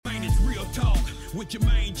with your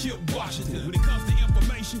main Chip Washington. When it comes to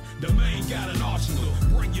information, the main got an arsenal.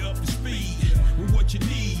 Bring you up to speed with what you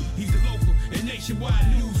need. He's the local and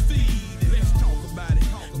nationwide news feed. Let's talk about it.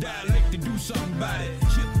 Dialect to do something about it.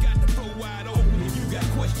 Chip got the floor wide open if you got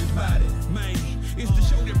questions about it. Man, it's the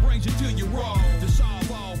show that brings you to your raw. To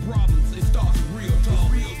solve all problems, it starts with real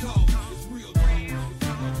talk. Real talk. It's real talk.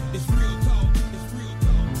 It's real talk.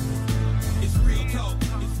 It's real talk.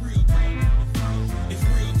 It's real talk. It's real talk. It's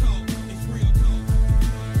real talk. It's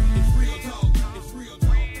real talk.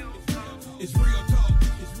 It's real talk. It's real talk.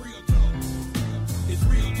 It's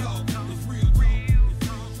real talk. It's real talk. It's real talk.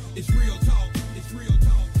 It's real talk. It's real talk. It's real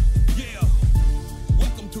talk. Yeah.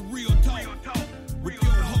 Welcome to Real Talk with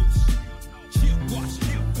your host, Chip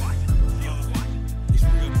Washington. It's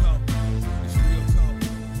real talk. It's real talk.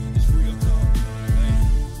 It's real talk.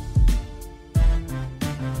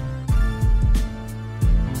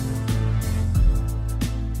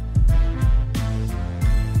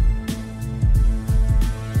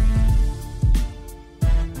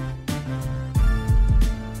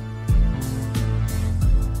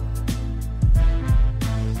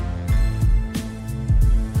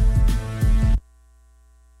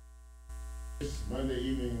 Monday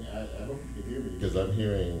evening, I hope you can hear me because I'm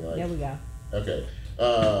hearing like. There we go. Okay.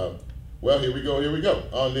 Well, here we go.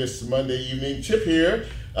 On this Monday evening, Chip here.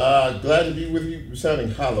 Glad to be with you. We're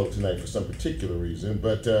sounding hollow tonight for some particular reason,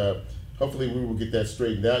 but hopefully we will get that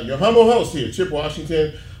straightened out. Your humble host here, Chip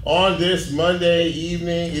Washington, on this Monday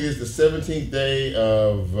evening. It is the 17th day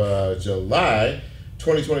of July,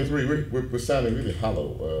 2023. We're sounding really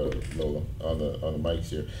hollow, Lola, on the mics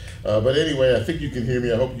here. But anyway, I think you can hear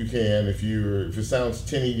me. I hope you can. If it sounds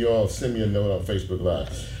tinny, you all send me a note on Facebook Live.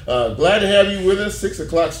 Glad to have you with us. 6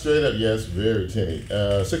 o'clock straight up. Yes, very tinny.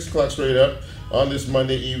 6 o'clock straight up on this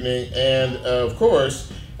Monday evening. And of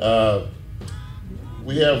course,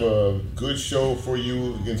 we have a good show for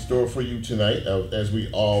you in store for you tonight, as we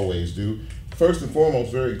always do. First and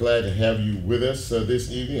foremost, very glad to have you with us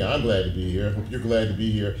this evening. I'm glad to be here. Hope you're glad to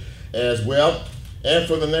be here as well. And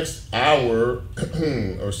for the next hour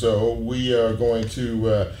or so, we are going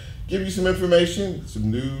to give you some information,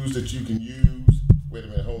 some news that you can use. Wait a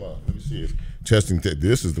minute, hold on. Let me see it. Testing.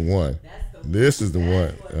 This is the one. This is the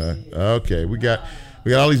one. Okay, we got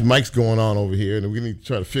all these mics going on over here, and we need to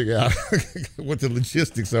try to figure out what the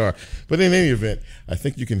logistics are. But in any event, I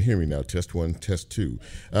think you can hear me now. Test 1, test 2.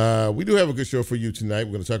 We do have a good show for you tonight.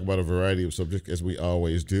 We're going to talk about a variety of subjects, as we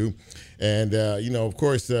always do. And, of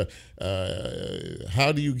course,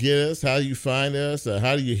 how do you get us? How do you find us?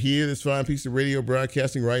 How do you hear this fine piece of radio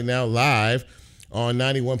broadcasting right now live on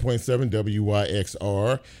 91.7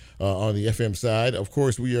 WYXR? On the FM side. Of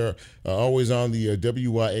course, we are always on the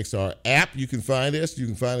WYXR app. You can find us. You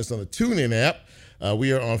can find us on the TuneIn app.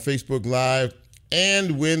 We are on Facebook Live.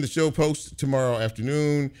 And when the show posts tomorrow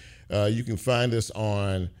afternoon, you can find us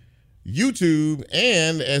on YouTube.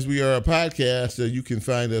 And as we are a podcast, you can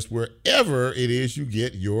find us wherever it is you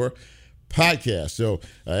get your podcast. So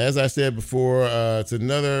as I said before, it's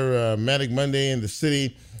another Manic Monday in the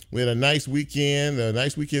city. We had a nice weekend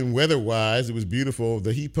weather-wise. It was beautiful.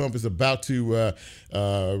 The heat pump is about to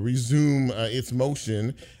resume its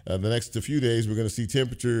motion. The next few days, we're going to see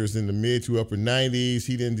temperatures in the mid to upper 90s,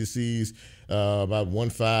 heat indices about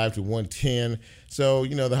 105 to 110. So,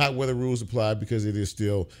 the hot weather rules apply because it is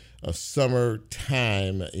still a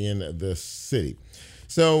summertime in the city.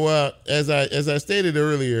 So as I stated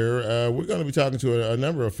earlier, we're going to be talking to a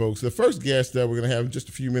number of folks. The first guest that we're going to have in just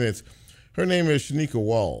a few minutes, her name is Shanika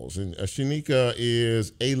Walls, and Shanika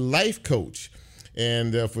is a life coach.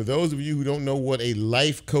 And for those of you who don't know what a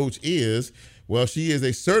life coach is, well, she is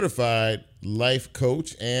a certified life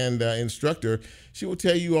coach and instructor. She will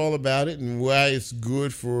tell you all about it and why it's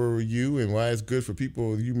good for you and why it's good for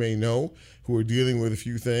people you may know who are dealing with a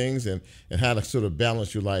few things and how to sort of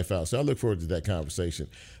balance your life out. So I look forward to that conversation.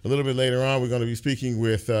 A little bit later on, we're going to be speaking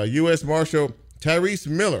with U.S. Marshal Tryeece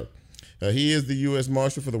Miller. He is the U.S.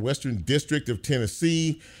 Marshal for the Western District of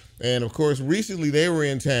Tennessee. And, of course, recently they were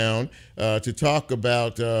in town to talk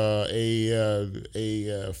about a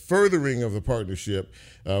furthering of the partnership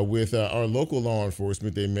with our local law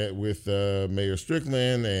enforcement. They met with Mayor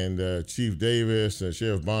Strickland and Chief Davis,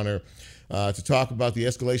 Sheriff Bonner, to talk about the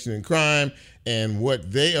escalation in crime and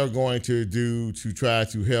what they are going to do to try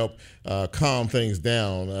to help calm things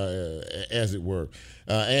down, as it were.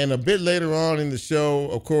 And a bit later on in the show,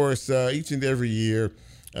 of course, each and every year,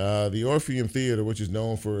 the Orpheum Theater, which is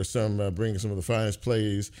known for bringing some of the finest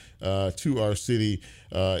plays to our city,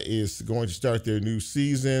 is going to start their new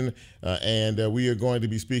season. And we are going to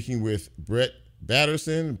be speaking with Brett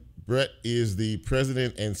Batterson. Brett is the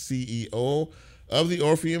president and CEO of the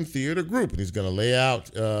Orpheum Theater Group. And he's going to lay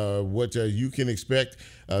out what you can expect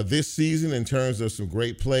this season in terms of some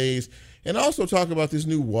great plays, and also talk about this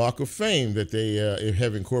new Walk of Fame that they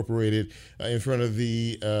have incorporated in front of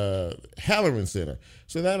the Halloran Center.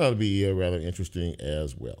 So that ought to be rather interesting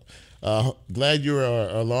as well. Glad you're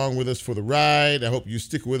along with us for the ride. I hope you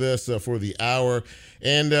stick with us for the hour.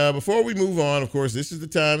 And before we move on, of course, this is the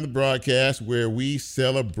time of the broadcast where we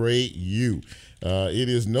celebrate you. It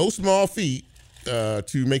is no small feat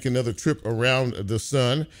to make another trip around the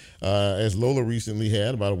sun, as Lola recently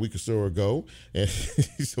had about a week or so ago. And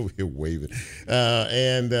he's over here waving.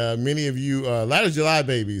 And many of you, a lot of July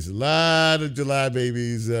babies in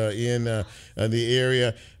the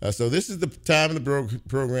area. So this is the time of the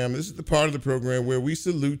program. This is the part of the program where we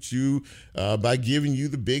salute you by giving you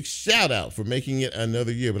the big shout out for making it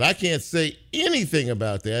another year. But I can't say anything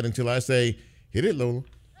about that until I say, hit it, Lola.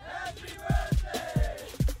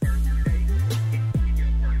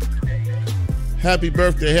 Happy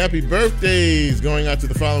birthdays going out to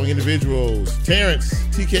the following individuals. Terrence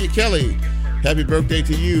T.K. Kelly, happy birthday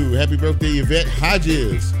to you. Happy birthday, Yvette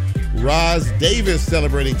Hodges. Roz Davis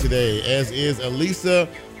celebrating today, as is Elisa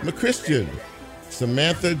McChristian.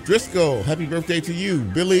 Samantha Driscoll, happy birthday to you.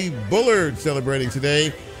 Billy Bullard celebrating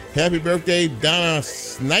today. Happy birthday, Donna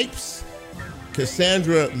Snipes.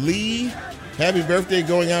 Cassandra Lee, happy birthday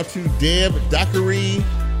going out to Deb Dockery.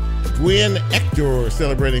 Gwen Ector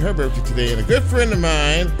celebrating her birthday today, and a good friend of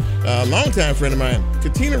mine, a longtime friend of mine,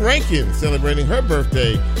 Katina Rankin, celebrating her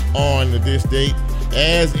birthday on this date,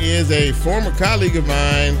 as is a former colleague of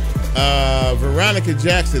mine, Veronica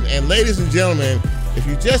Jackson. And ladies and gentlemen, if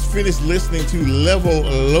you just finished listening to Level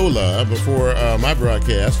Lola before my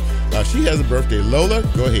broadcast, she has a birthday. Lola,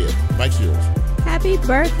 go ahead. Mike's yours. Happy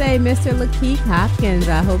birthday, Mr. Lakeith Hopkins.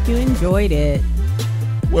 I hope you enjoyed it.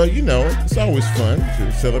 Well, you know, it's always fun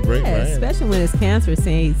to celebrate, yeah, right? Especially when it's cancer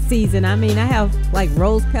season. I mean, I have like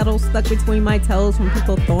rose petals stuck between my toes from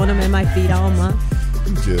people throwing them in my feet all month.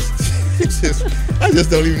 I just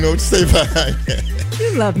don't even know what to say behind that.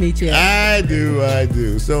 You love me, Chip. I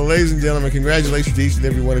do. So, ladies and gentlemen, congratulations to each and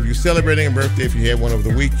every one of you celebrating a birthday. If you had one over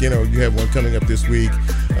the weekend or you have one coming up this week.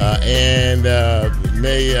 And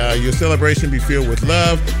may your celebration be filled with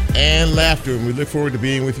love and laughter. And we look forward to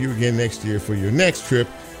being with you again next year for your next trip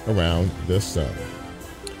around the sun.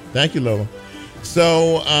 Thank you, Lola.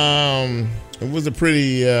 So, it was a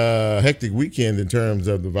pretty hectic weekend in terms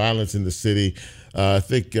of the violence in the city. I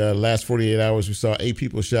think last 48 hours we saw 8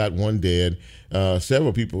 people shot, 1 dead.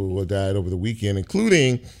 Several people died over the weekend,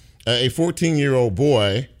 including a 14-year-old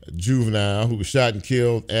boy, juvenile, who was shot and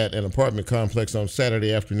killed at an apartment complex on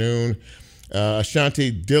Saturday afternoon.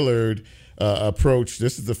 Ashanti Dillard approached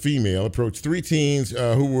 3 teens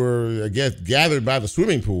who were, I guess, gathered by the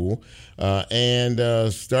swimming pool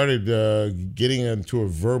and started getting into a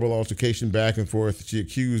verbal altercation back and forth. She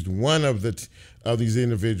accused one of these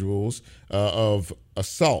individuals of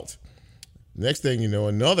assault. Next thing you know,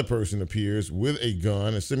 another person appears with a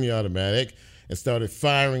gun, a semi-automatic, and started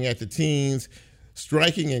firing at the teens,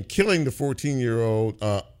 striking and killing the 14-year-old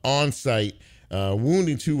on site,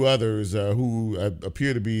 wounding 2 others who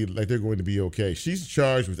appear to be like they're going to be okay. She's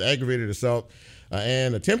charged with aggravated assault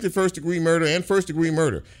and attempted first-degree murder and first-degree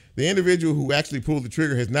murder. The individual who actually pulled the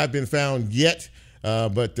trigger has not been found yet,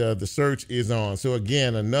 but the search is on. So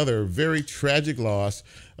again, another very tragic loss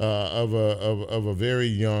of a very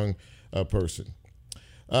young person.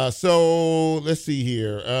 So let's see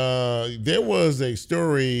here. There was a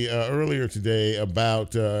story earlier today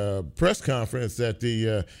about a press conference that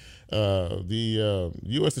the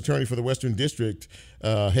U.S. Attorney for the Western District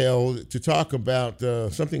held to talk about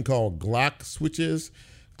something called Glock switches.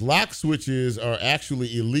 Glock switches are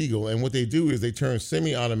actually illegal, and what they do is they turn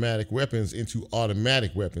semi-automatic weapons into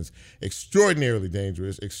automatic weapons. Extraordinarily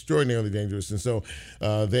dangerous. And so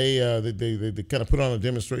they kind of put on a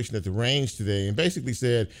demonstration at the range today and basically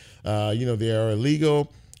said, they are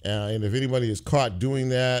illegal, and if anybody is caught doing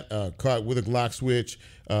that, caught with a Glock switch,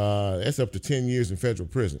 that's up to 10 years in federal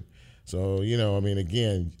prison. So,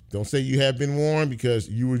 again, don't say you have been warned because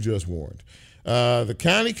you were just warned. The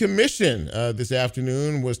county commission this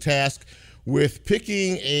afternoon was tasked with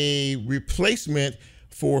picking a replacement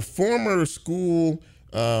for former school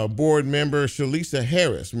board member Shalisa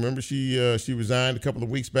Harris. Remember, she resigned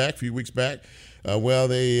a few weeks back. Well,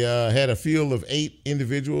 they had a field of 8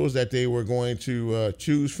 individuals that they were going to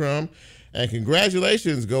choose from. And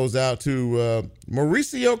congratulations goes out to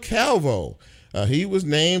Mauricio Calvo. He was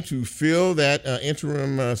named to fill that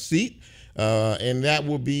interim seat. and that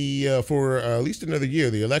will be for at least another year.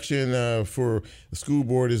 The election for the school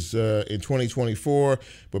board is in 2024,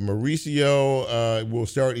 but Mauricio will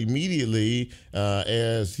start immediately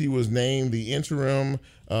as he was named the interim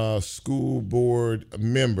school board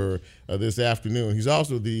member this afternoon. He's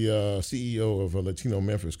also the CEO of Latino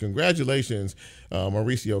Memphis. Congratulations,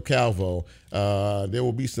 Mauricio Calvo. There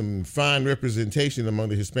will be some fine representation among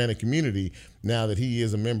the Hispanic community now that he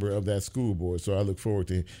is a member of that school board. So I look forward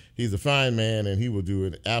to he's a fine man, and he will do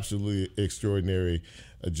an absolutely extraordinary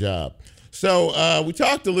job. So we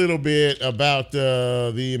talked a little bit about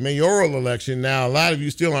the mayoral election. Now, a lot of you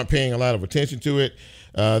still aren't paying a lot of attention to it.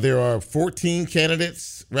 There are 14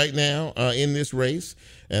 candidates right now in this race,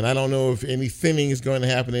 and I don't know if any thinning is going to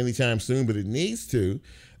happen anytime soon, but it needs to.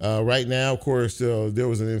 Right now, of course, there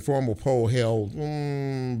was an informal poll held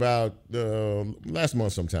about last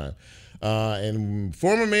month sometime, and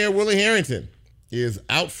former Mayor Willie Harrington is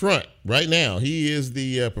out front right now. He is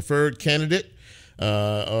the preferred candidate.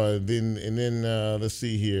 Then let's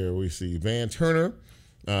see here. We see Van Turner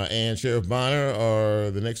and Sheriff Bonner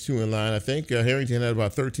are the next two in line. I think Harrington had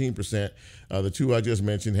about 13%. The two I just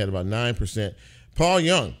mentioned had about 9%. Paul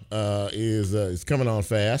Young is coming on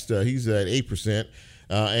fast. He's at 8%.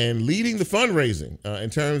 And leading the fundraising in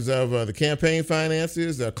terms of the campaign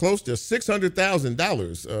finances, close to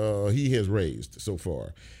 $600,000 he has raised so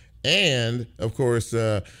far. And, of course,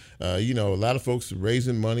 a lot of folks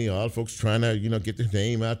raising money, a lot of folks trying to, get their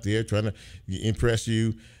name out there, trying to impress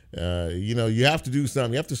you. You have to do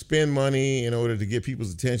something. You have to spend money in order to get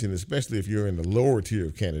people's attention, especially if you're in the lower tier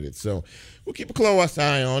of candidates. So we'll keep a close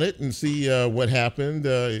eye on it and see what happens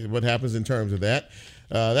in terms of that.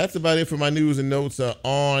 That's about it for my news and notes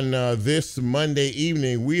on this Monday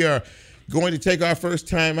evening. We are going to take our first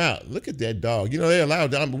time out. Look at that dog. They allow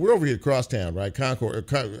down, but we're over here at Crosstown, right?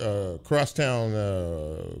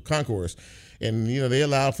 Crosstown Concourse. And, they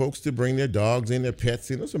allow folks to bring their dogs in, their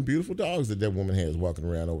pets in. There's some beautiful dogs that woman has walking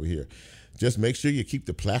around over here. Just make sure you keep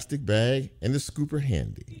the plastic bag and the scooper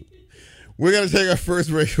handy. We're going to take our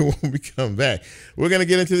first break when we come back. We're going to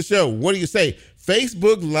get into the show. What do you say?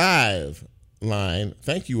 Facebook Live line.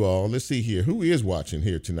 Thank you all. Let's see here. Who is watching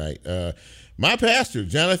here tonight? My pastor,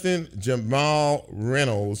 Jonathan Jamal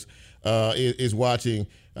Reynolds, is watching.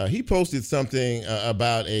 He posted something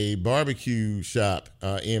about a barbecue shop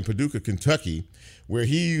in Paducah, Kentucky, where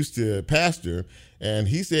he used to pastor. And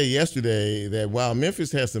he said yesterday that while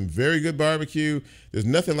Memphis has some very good barbecue, there's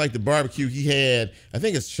nothing like the barbecue he had. I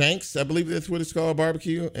think it's Shanks. I believe that's what it's called,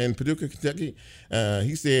 barbecue in Paducah, Kentucky.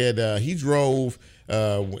 He said he drove.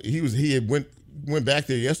 He had went back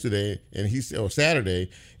there yesterday or Saturday,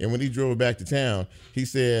 and when he drove back to town, he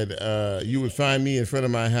said you would find me in front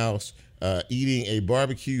of my house eating a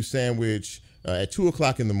barbecue sandwich at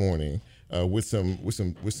 2:00 in the morning with some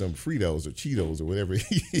Fritos or Cheetos or whatever.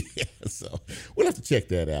 So we'll have to check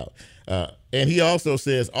that out. And he also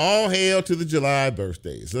says, all hail to the July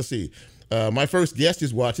birthdays. Let's see. My first guest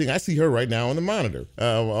is watching. I see her right now on the monitor.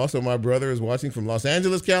 Also, my brother is watching from Los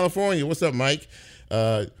Angeles, California. What's up, Mike?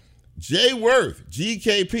 Jay Worth,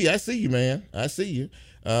 GKP. I see you, man. I see you.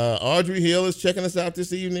 Audrey Hill is checking us out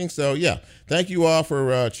this evening. So, yeah, thank you all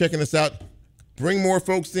for checking us out. Bring more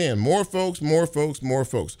folks in. More folks, more folks, more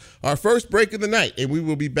folks. Our first break of the night, and we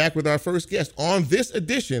will be back with our first guest on this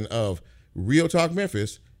edition of Real Talk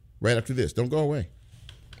Memphis right after this. Don't go away.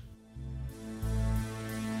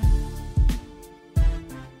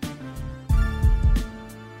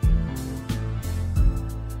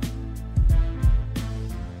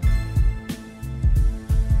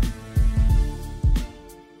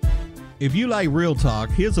 If you like Real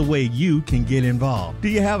Talk, here's a way you can get involved. Do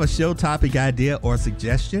you have a show topic idea or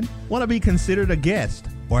suggestion? Want to be considered a guest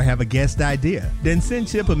or have a guest idea? Then send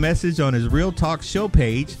Chip a message on his Real Talk show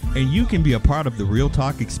page and you can be a part of the Real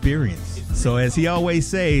Talk experience. So as he always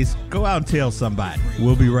says, go out and tell somebody.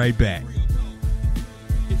 We'll be right back.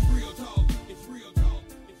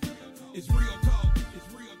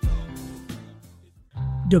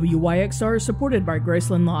 WYXR is supported by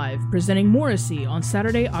Graceland Live, presenting Morrissey on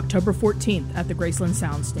Saturday, October 14th at the Graceland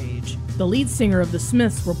Soundstage. The lead singer of The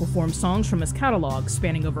Smiths will perform songs from his catalog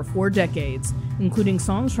spanning over 4 decades, including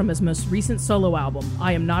songs from his most recent solo album,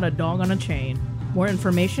 I Am Not a Dog on a Chain. More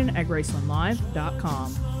information at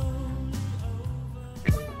gracelandlive.com.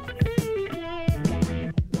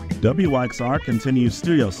 WYXR continues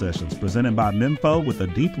studio sessions presented by Memfo with a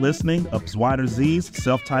deep listening of Swider Z's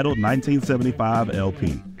self-titled 1975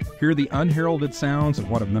 LP. Hear the unheralded sounds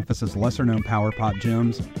of one of Memphis's lesser-known power pop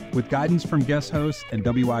gems with guidance from guest hosts and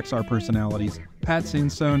WYXR personalities Pat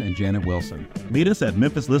Sandstone and Janet Wilson. Meet us at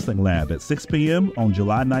Memphis Listening Lab at 6 p.m. on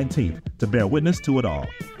July 19th to bear witness to it all.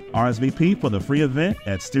 RSVP for the free event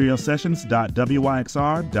at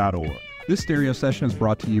stereosessions.wyxr.org. This stereo session is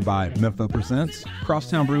brought to you by Mempho Presents,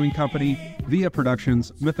 Crosstown Brewing Company, Via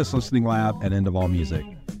Productions, Memphis Listening Lab, and End of All Music.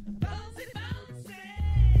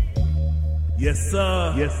 Yes,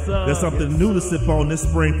 sir. Yes, sir. There's something new to sip on this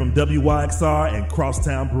spring from WYXR and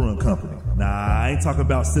Crosstown Brewing Company. Nah, I ain't talking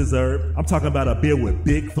about scissor. I'm talking about a beer with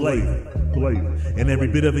big flavor. And every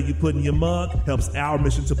bit of it you put in your mug helps our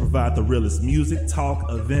mission to provide the realest music, talk,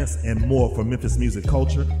 events, and more for Memphis music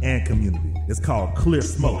culture and community. It's called Clear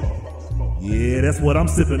Smoke. Yeah, that's what I'm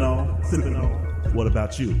sipping on. What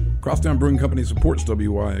about you? Crosstown Brewing Company supports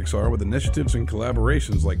WYXR with initiatives and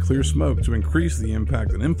collaborations like Clear Smoke to increase the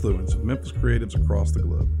impact and influence of Memphis creatives across the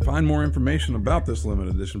globe. Find more information about this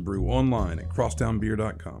limited edition brew online at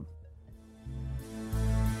crosstownbeer.com.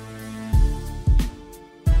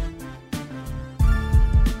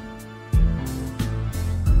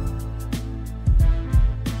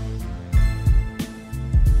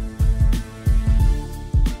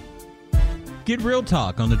 Get Real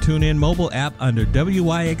Talk on the TuneIn mobile app under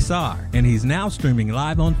WYXR, and he's now streaming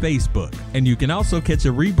live on Facebook. And you can also catch a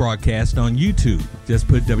rebroadcast on YouTube. Just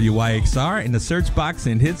put WYXR in the search box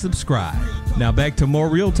and hit subscribe. Now back to more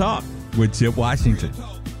Real Talk with Chip Washington.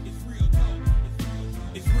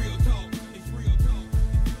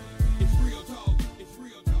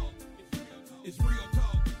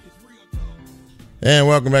 And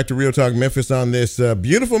welcome back to Real Talk Memphis on this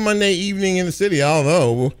beautiful Monday evening in the city,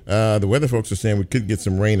 although the weather folks are saying we could get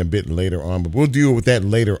some rain a bit later on, but we'll deal with that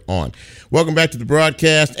later on. Welcome back to the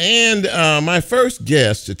broadcast. And my first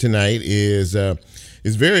guest tonight is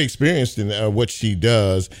very experienced in what she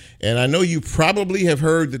does. And I know you probably have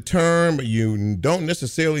heard the term, but you don't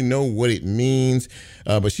necessarily know what it means,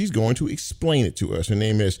 but she's going to explain it to us. Her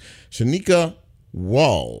name is Shanika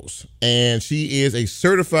Walls, and she is a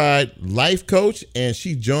certified life coach, and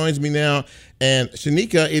she joins me now. And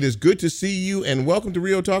Shanika, it is good to see you, and welcome to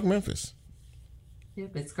Real Talk Memphis.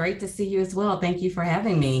 Yep, it's great to see you as well. Thank you for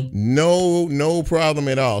having me. No problem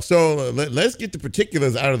at all. So let's get the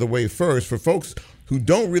particulars out of the way first. For folks who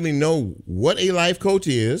don't really know what a life coach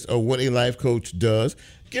is or what a life coach does,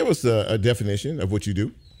 give us a definition of what you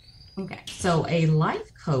do. Okay, so a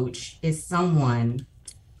life coach is someone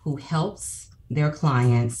who helps their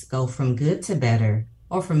clients go from good to better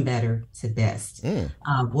or from better to best.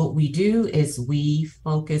 What we do is we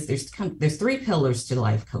focus, there's three pillars to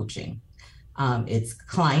life coaching. It's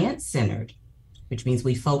client-centered, which means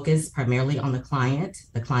we focus primarily on the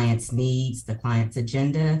client's needs, the client's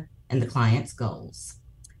agenda, and the client's goals.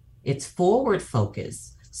 It's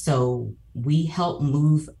forward-focused, so we help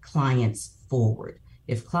move clients forward.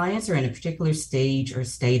 If clients are in a particular stage or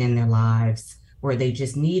state in their lives where they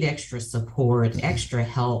just need extra support, extra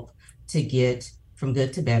help to get from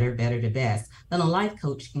good to better, better to best, then a life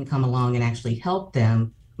coach can come along and actually help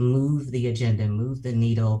them move the agenda, move the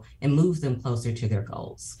needle, and move them closer to their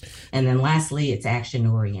goals. And then lastly, it's action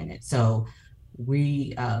oriented. So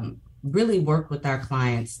we really work with our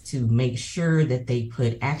clients to make sure that they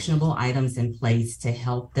put actionable items in place to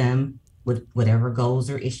help them with whatever goals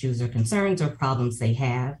or issues or concerns or problems they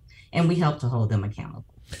have. And we help to hold them accountable.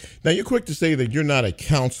 Now, you're quick to say that you're not a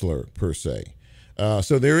counselor per se.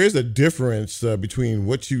 So there is a difference between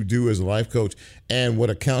what you do as a life coach and what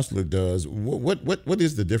a counselor does. What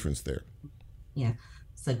is the difference there? Yeah,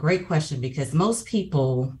 it's a great question because most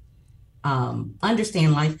people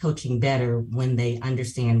understand life coaching better when they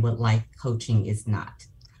understand what life coaching is not.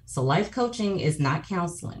 So life coaching is not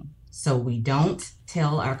counseling. So we don't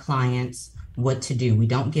tell our clients what to do. We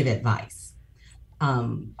don't give advice.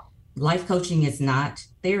 Life coaching is not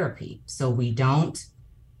therapy. So we don't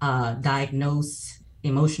diagnose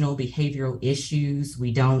emotional behavioral issues.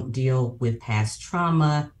 We don't deal with past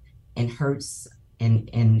trauma and hurts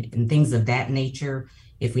and things of that nature.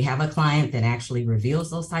 If we have a client that actually reveals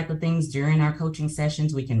those type of things during our coaching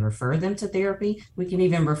sessions, we can refer them to therapy. We can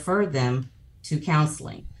even refer them to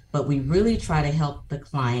counseling. But we really try to help the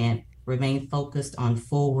client remain focused on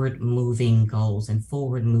forward-moving goals and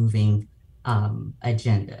forward-moving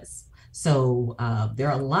agendas. So there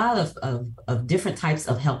are a lot of different types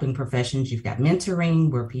of helping professions. You've got mentoring,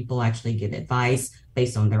 where people actually get advice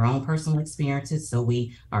based on their own personal experiences. So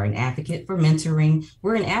we are an advocate for mentoring.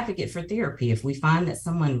 We're an advocate for therapy. If we find that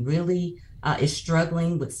someone really is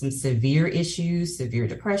struggling with some severe issues, severe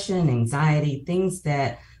depression, anxiety, things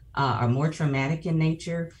that are more traumatic in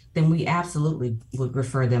nature, then we absolutely would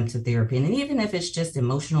refer them to therapy. And even if it's just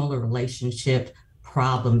emotional or relationship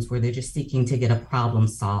problems where they're just seeking to get a problem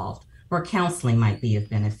solved, or counseling might be of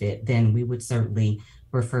benefit, then we would certainly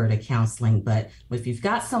refer to counseling. But if you've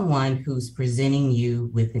got someone who's presenting you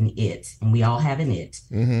with an it, and we all have an it.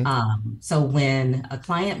 So when a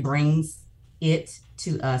client brings it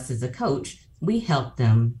to us as a coach, we help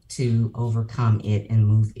them to overcome it and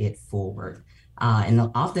move it forward. And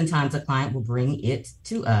oftentimes a client will bring it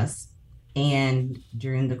to us, and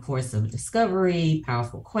during the course of discovery,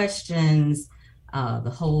 powerful questions, the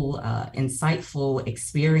whole insightful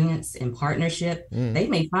experience in partnership, they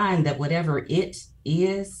may find that whatever it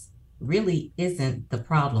is really isn't the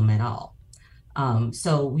problem at all.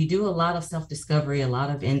 So we do a lot of self-discovery, a lot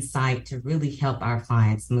of insight to really help our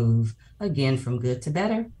clients move, again, from good to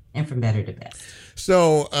better and from better to best.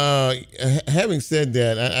 So having said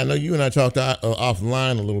that, I know you and I talked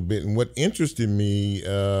offline a little bit, and what interested me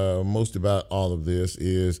most about all of this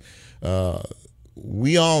is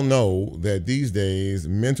we all know that these days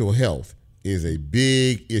mental health is a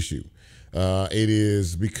big issue. It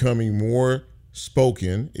is becoming more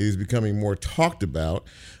spoken. It is becoming more talked about,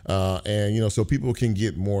 and so people can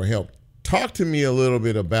get more help. Talk to me a little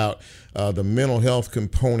bit about the mental health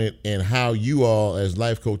component and how you all as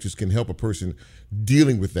life coaches can help a person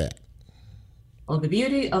dealing with that. Well, the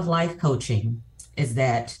beauty of life coaching is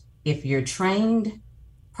that if you're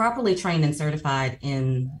properly trained and certified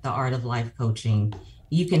in the art of life coaching,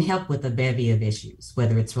 you can help with a bevy of issues,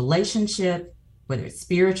 whether it's relationship, whether it's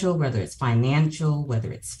spiritual, whether it's financial,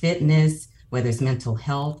 whether it's fitness, whether it's mental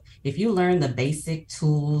health. If you learn the basic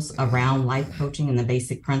tools around life coaching and the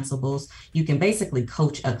basic principles, you can basically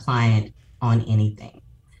coach a client on anything.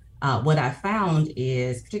 What I found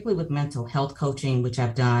is, particularly with mental health coaching, which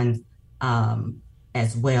I've done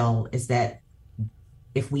as well, is that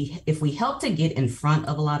if we help to get in front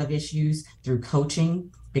of a lot of issues through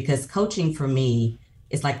coaching, because coaching for me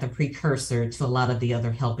is like the precursor to a lot of the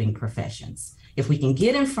other helping professions. If we can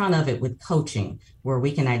get in front of it with coaching, where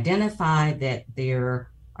we can identify that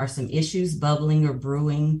there are some issues bubbling or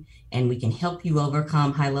brewing, and we can help you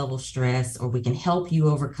overcome high-level stress, or we can help you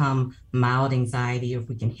overcome mild anxiety, or if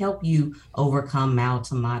we can help you overcome mild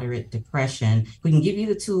to moderate depression, we can give you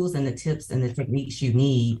the tools and the tips and the techniques you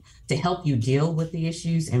need to help you deal with the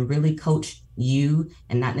issues and really coach you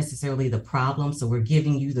and not necessarily the problem. So we're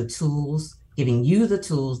giving you the tools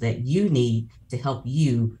that you need to help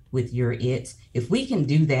you with your it. If we can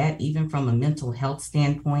do that, even from a mental health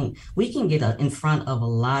standpoint, we can get in front of a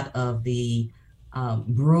lot of the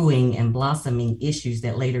brewing and blossoming issues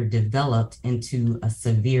that later developed into a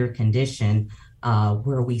severe condition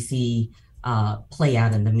where we see play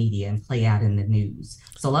out in the media and play out in the news.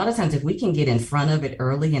 So a lot of times, if we can get in front of it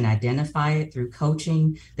early and identify it through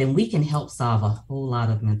coaching, then we can help solve a whole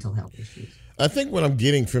lot of mental health issues. I think what I'm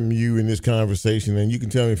getting from you in this conversation, and you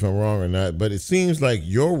can tell me if I'm wrong or not, but it seems like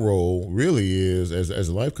your role really is, as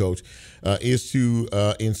a life coach, is to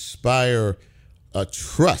inspire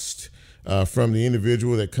trust from the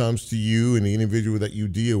individual that comes to you and the individual that you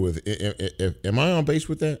deal with. Am I on base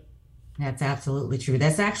with that? That's absolutely true.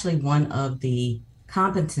 That's actually one of the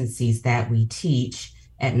competencies that we teach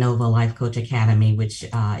at Nova Life Coach Academy, which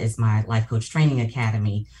is my life coach training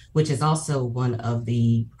academy, which is also one of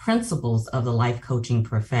the principles of the life coaching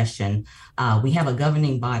profession. We have a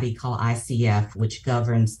governing body called ICF, which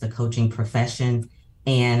governs the coaching profession.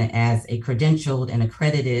 And as a credentialed and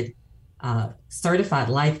accredited certified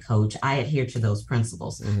life coach, I adhere to those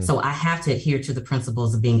principles. Mm-hmm. So I have to adhere to the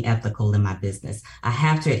principles of being ethical in my business. I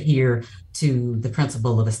have to adhere to the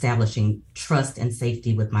principle of establishing trust and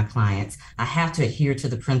safety with my clients. I have to adhere to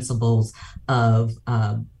the principles of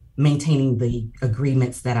maintaining the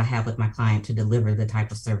agreements that I have with my client to deliver the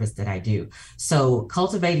type of service that I do. So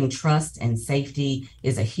cultivating trust and safety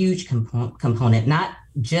is a huge component, not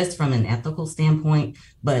just from an ethical standpoint,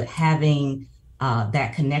 but having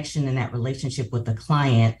that connection and that relationship with the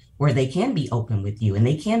client where they can be open with you and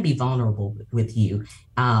they can be vulnerable with you.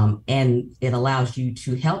 And it allows you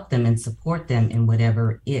to help them and support them in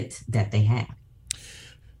whatever it that they have.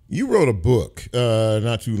 You wrote a book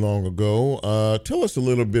not too long ago. Tell us a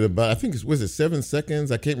little bit about, I think, was it 7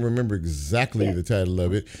 seconds? I can't remember exactly the title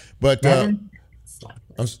of it. But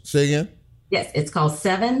say again? Yes, it's called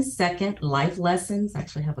 7 Second Life Lessons. I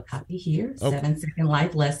actually have a copy here, okay. 7 Second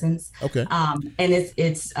Life Lessons. Okay. And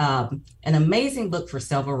it's an amazing book for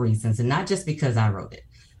several reasons, and not just because I wrote it.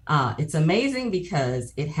 It's amazing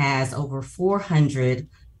because it has over 400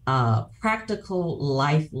 practical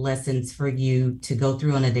life lessons for you to go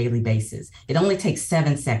through on a daily basis. It only takes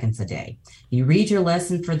 7 seconds a day. You read your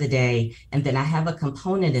lesson for the day, and then I have a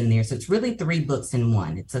component in there. So it's really 3 books in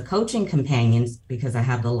one. It's a coaching companion because I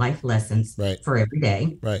have the life lessons for every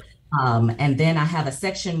day. Right. And then I have a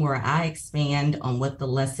section where I expand on what the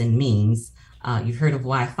lesson means. You've heard of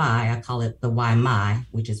Wi-Fi. I call it the Why My,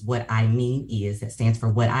 which is what I mean is. That stands for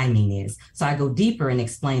what I mean is. So I go deeper and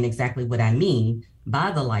explain exactly what I mean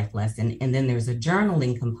by the life lesson. And then there's a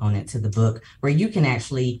journaling component to the book where you can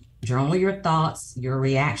actually journal your thoughts, your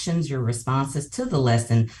reactions, your responses to the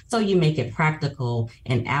lesson, so you make it practical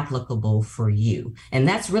and applicable for you. And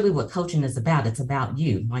that's really what coaching is about. It's about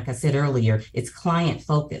you. Like I said earlier, it's client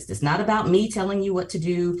focused. It's not about me telling you what to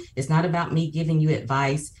do. It's not about me giving you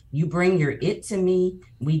advice. You bring your it to me.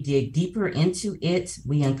 We dig deeper into it.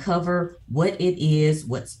 We uncover what it is,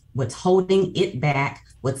 what's holding it back,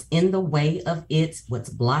 what's in the way of it,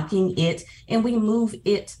 what's blocking it, and we move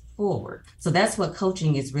it forward. So that's what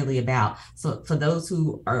coaching is really about. So for those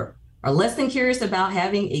who are less than curious about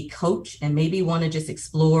having a coach and maybe want to just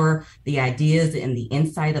explore the ideas and the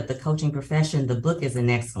insight of the coaching profession, the book is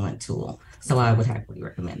an excellent tool. So I would highly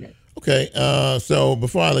recommend it. Okay, so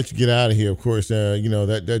before I let you get out of here, of course,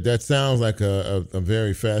 that sounds like a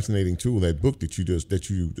very fascinating tool. That book that you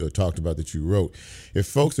talked about, that you wrote. If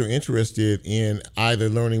folks are interested in either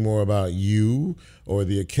learning more about you or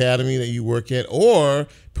the academy that you work at, or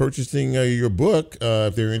purchasing your book,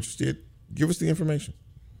 if they're interested, give us the information.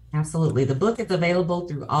 Absolutely. The book is available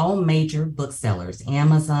through all major booksellers: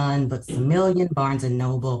 Amazon, Books A Million, Barnes and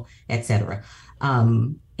Noble, etc.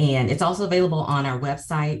 And it's also available on our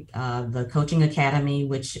website. The Coaching Academy,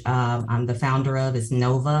 which I'm the founder of, is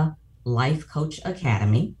Nova Life Coach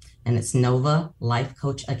Academy. And it's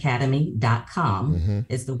novalifecoachacademy.com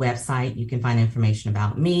is the website. You can find information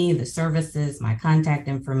about me, the services, my contact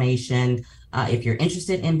information. If you're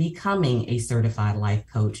interested in becoming a certified life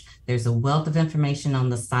coach, there's a wealth of information on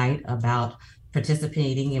the site about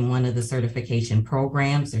participating in one of the certification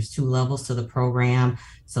programs. There's 2 levels to the program.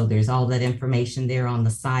 So there's all that information there on the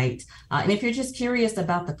site. And if you're just curious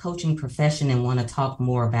about the coaching profession and want to talk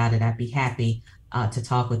more about it, I'd be happy to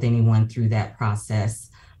talk with anyone through that process.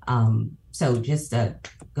 So just go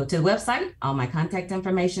to the website. All my contact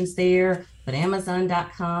information's there, but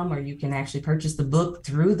Amazon.com, or you can actually purchase the book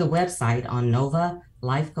through the website on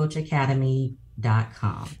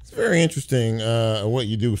novalifecoachacademy.com. It's very interesting what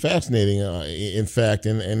you do. Fascinating, in fact,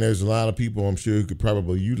 and there's a lot of people I'm sure who could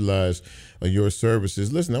probably utilize your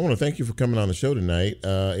services. Listen, I want to thank you for coming on the show tonight.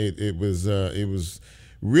 It was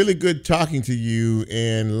really good talking to you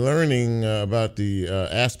and learning about the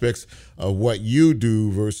aspects of what you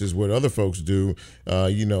do versus what other folks do,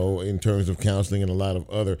 in terms of counseling and a lot of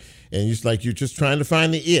other. And you're just trying to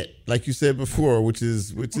find the it, like you said before, which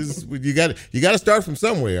is you got to start from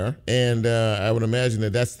somewhere. And I would imagine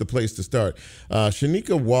that's the place to start.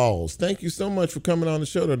 Shanika Walls, thank you so much for coming on the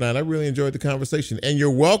show tonight. I really enjoyed the conversation, and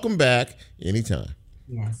you're welcome back anytime.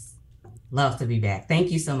 Yes. Love to be back. Thank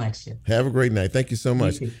you so much, Chip. Have a great night. Thank you so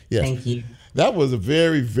much. Yes. Thank you. That was a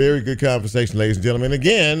very, very good conversation, ladies and gentlemen.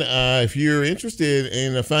 Again, if you're interested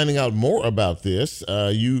in finding out more about this,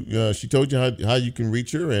 she told you how you can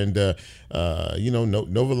reach her, and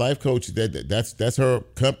Nova Life Coach. That's her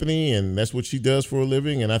company, and that's what she does for a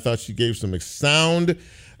living. And I thought she gave some sound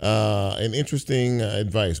and interesting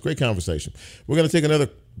advice. Great conversation. We're going to take another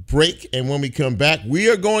break, and when we come back, we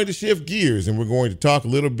are going to shift gears, and we're going to talk a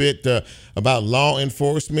little bit about law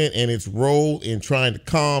enforcement and its role in trying to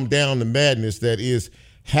calm down the madness that is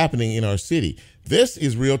happening in our city. This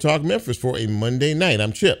is Real Talk Memphis for a Monday night.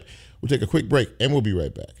 I'm Chip. We'll take a quick break, and we'll be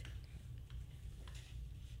right back.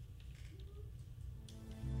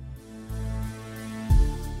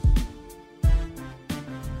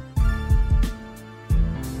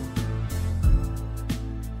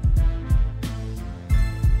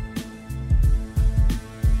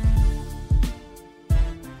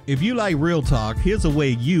 If you like real talk, here's a way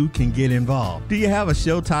you can get involved. Do you have a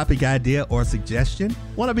show topic idea or suggestion?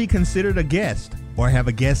 Want to be considered a guest or have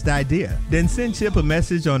a guest idea? Then send Chip a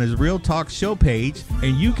message on his Real Talk show page,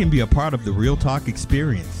 and you can be a part of the Real Talk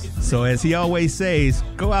experience. So as he always says,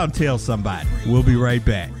 go out and tell somebody. We'll be right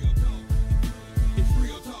back.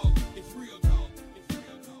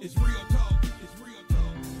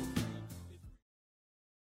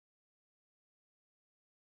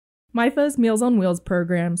 MIFA's Meals on Wheels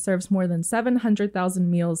program serves more than 700,000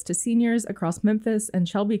 meals to seniors across Memphis and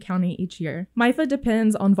Shelby County each year. MIFA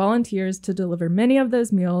depends on volunteers to deliver many of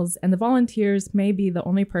those meals, and the volunteers may be the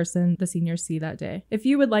only person the seniors see that day. If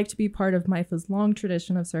you would like to be part of MIFA's long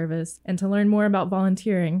tradition of service and to learn more about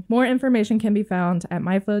volunteering, more information can be found at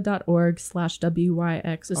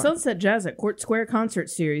mifa.org/WYXR. The Sunset Jazz at Court Square concert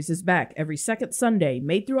series is back every second Sunday,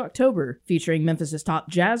 May through October, featuring Memphis's top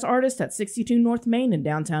jazz artists at 62 North Main in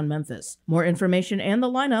downtown Memphis. More information and the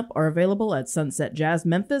lineup are available at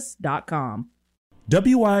sunsetjazzmemphis.com.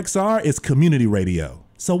 WYXR is community radio.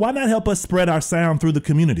 So why not help us spread our sound through the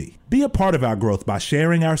community? Be a part of our growth by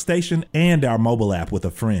sharing our station and our mobile app with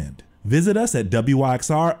a friend. Visit us at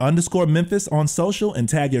WYXR_Memphis on social and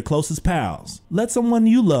tag your closest pals. Let someone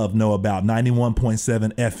you love know about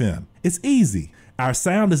 91.7 FM. It's easy. Our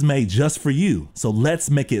sound is made just for you, so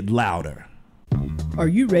let's make it louder. Are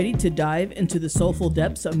you ready to dive into the soulful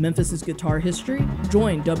depths of Memphis's guitar history?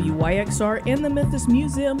 Join WYXR and the Memphis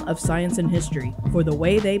Museum of Science and History for The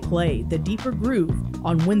Way They Play, The Deeper Groove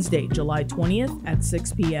on Wednesday, July 20th at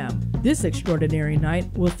 6 p.m. This extraordinary night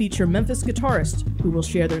will feature Memphis guitarists who will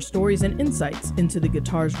share their stories and insights into the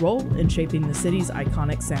guitar's role in shaping the city's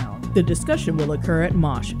iconic sound. The discussion will occur at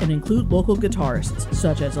Mosh and include local guitarists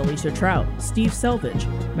such as Alicia Trout, Steve Selvage,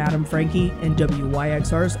 Madam Frankie, and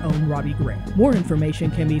WYXR's own Robbie Graham. More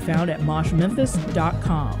information can be found at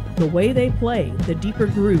moshmemphis.com. The Way They Play, The Deeper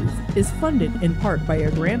Groove is funded in part by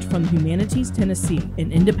a grant from Humanities Tennessee,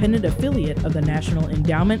 an independent affiliate of the National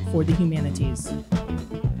Endowment for the Humanities.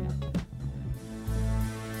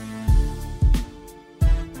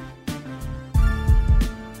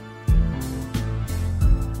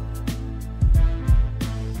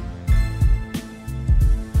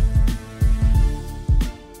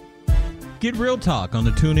 Get Real Talk on the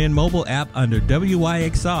TuneIn mobile app under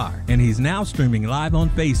WYXR, and he's now streaming live on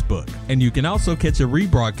Facebook. And you can also catch a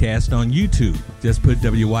rebroadcast on YouTube. Just put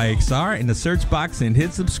WYXR in the search box and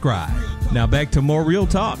hit subscribe. Now back to more Real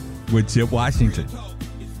Talk with Chip Washington.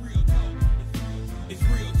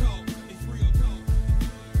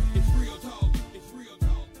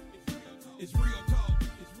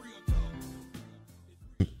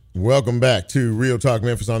 Welcome back to Real Talk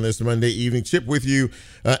Memphis on this Monday evening. Chip with you.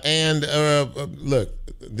 Look,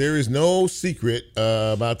 there is no secret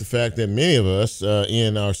about the fact that many of us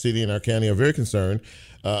in our city and our county are very concerned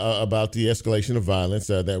about the escalation of violence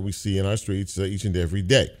that we see in our streets each and every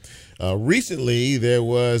day. Recently, there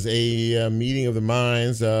was a meeting of the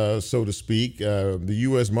minds, so to speak. The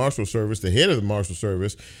U.S. Marshal Service, the head of the Marshal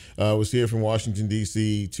Service, was here from Washington,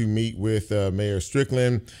 D.C. to meet with Mayor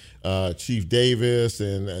Strickland, Chief Davis,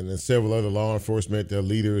 and several other law enforcement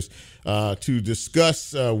leaders to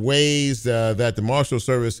discuss ways that the Marshal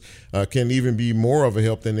Service can even be more of a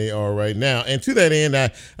help than they are right now. And to that end, I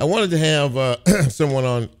wanted to have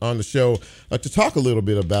someone on the show to talk a little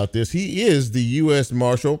bit about this. He is the U.S.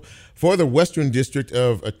 Marshal for the Western District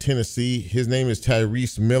of Tennessee. His name is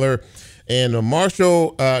Tryeece Miller. And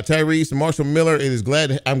Marshal Tryeece, Marshal Miller,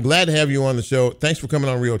 I'm glad to have you on the show. Thanks for coming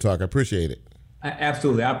on Real Talk. I appreciate it.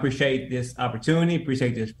 Absolutely. I appreciate this opportunity,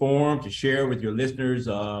 appreciate this forum to share with your listeners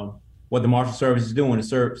what the Marshal Service is doing to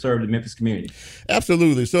serve the Memphis community.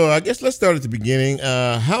 Absolutely. So I guess let's start at the beginning.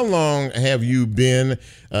 How long have you been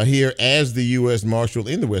here as the U.S. Marshal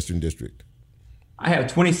in the Western District? I have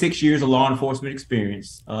 26 years of law enforcement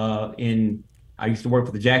experience. I used to work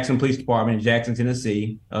for the Jackson Police Department in Jackson,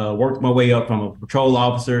 Tennessee. Worked my way up from a patrol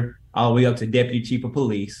officer all the way up to Deputy Chief of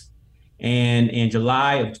Police. And in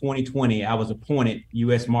July of 2020, I was appointed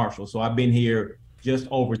U.S. Marshal. So I've been here just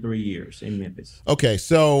over 3 years in Memphis. Okay,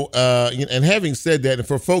 so and having said that, and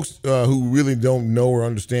for folks who really don't know or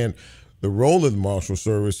understand the role of the Marshal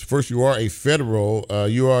Service, first, you are a federal,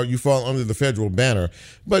 you fall under the federal banner.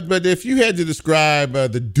 But if you had to describe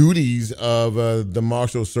the duties of the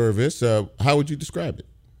Marshal Service, how would you describe it?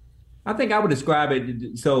 I think I would describe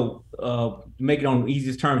it, so to make it on the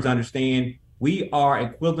easiest terms to understand, we are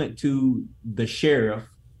equivalent to the sheriff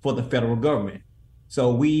for the federal government.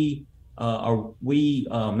 So we not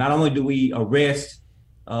only do we arrest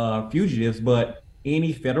fugitives, but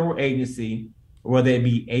any federal agency, whether it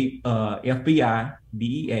be FBI,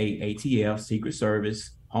 DEA, ATF, Secret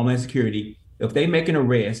Service, Homeland Security, if they make an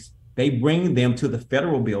arrest, they bring them to the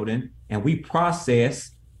federal building and we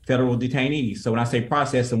process federal detainees. So when I say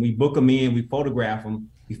process them, we book them in, we photograph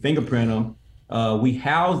them, we fingerprint them, we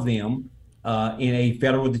house them in a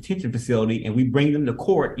federal detention facility, and we bring them to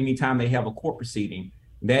court anytime they have a court proceeding.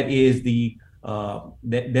 That is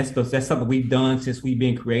that's something we've done since we've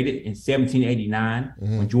been created in 1789,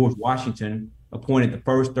 when George Washington appointed the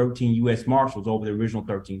first 13 U.S. Marshals over the original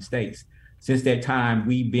 13 states. Since that time,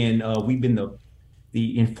 we've been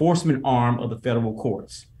the enforcement arm of the federal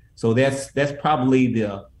courts. So that's probably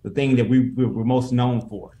the thing that we're most known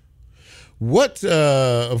for. What,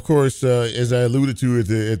 of course, as I alluded to at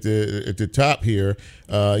the top here,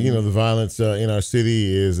 the violence in our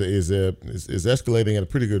city is escalating at a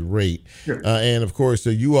pretty good rate. Sure. And of course,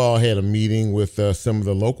 you all had a meeting with some of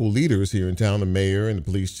the local leaders here in town, the mayor and the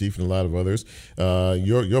police chief and a lot of others.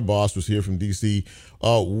 Your boss was here from D.C.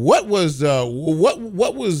 What was I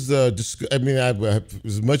mean,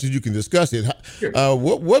 as much as you can discuss it, Sure.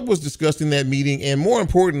 what was discussed in that meeting, and more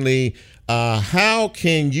importantly, how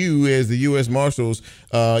can you, as the U.S. Marshals,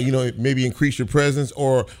 maybe increase your presence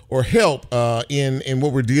or help in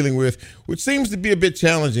what we're dealing with, which seems to be a bit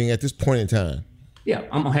challenging at this point in time? Yeah,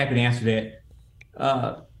 I'm happy to answer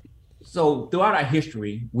that. So throughout our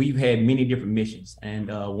history, we've had many different missions, and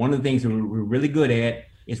one of the things that we're really good at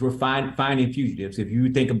is we're finding fugitives. If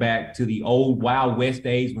you think back to the old Wild West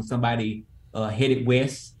days when somebody headed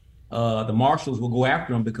west, the marshals will go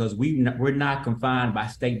after them because we're not confined by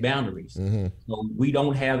state boundaries. Mm-hmm. So we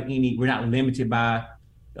don't have we're not limited by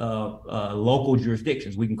local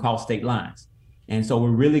jurisdictions. We can cross state lines. And so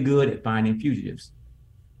we're really good at finding fugitives.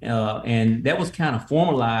 And that was kind of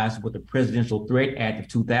formalized with the Presidential Threat Act of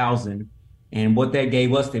 2000. And what that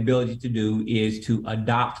gave us the ability to do is to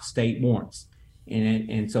adopt state warrants.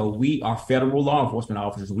 And so we are federal law enforcement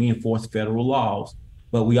officers. We enforce federal laws,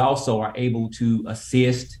 but we also are able to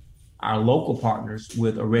assist our local partners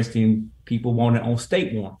with arresting people wanted on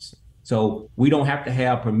state warrants. So we don't have to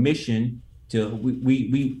have permission to,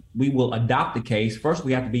 we will adopt the case. First,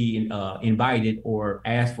 we have to be invited or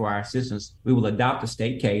ask for our assistance. We will adopt a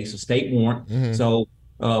state case, a state warrant. Mm-hmm. So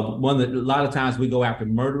a lot of times we go after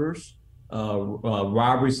murderers,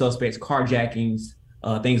 robbery suspects, carjackings,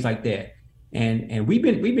 things like that. And we've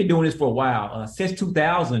been doing this for a while. Since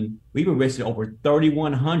 2000, we've arrested over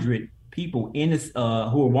 3,100 people in this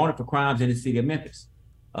who were wanted for crimes in the city of Memphis.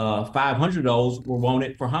 500 of those were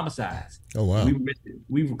wanted for homicides. Oh wow!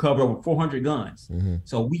 We've recovered over 400 guns. Mm-hmm.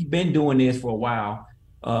 So we've been doing this for a while.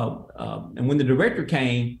 And when the director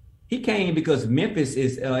came, he came because Memphis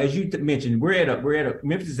is, as you mentioned,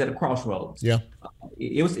 Memphis is at a crossroads. Yeah.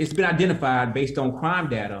 It's been identified based on crime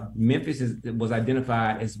data. Memphis was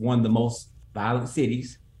identified as one of the most violent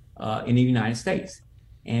cities in the United States.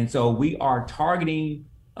 And so we are targeting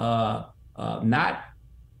not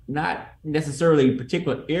necessarily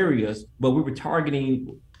particular areas, but we were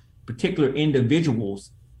targeting particular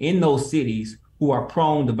individuals in those cities who are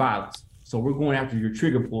prone to violence. So we're going after your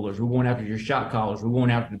trigger pullers, we're going after your shot callers, we're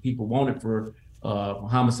going after the people wanted for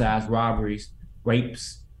homicides, robberies,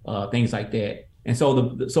 rapes, things like that. And so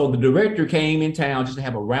the director came in town just to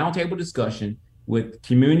have a roundtable discussion with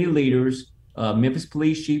community leaders, Memphis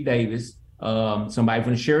Police Chief Davis, somebody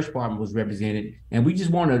from the Sheriff's Department was represented, and we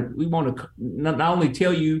want to not only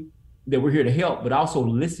tell you that we're here to help, but also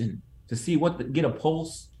listen to see get a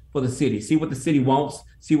pulse for the city, see what the city wants,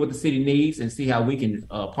 see what the city needs, and see how we can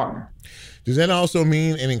partner. Does that also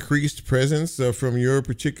mean an increased presence from your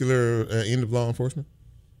particular end of law enforcement?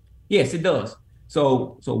 Yes, it does.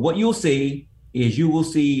 So what you'll see is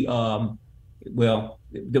the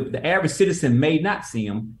average citizen may not see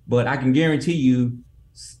them, but I can guarantee you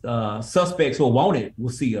suspects who are wanted will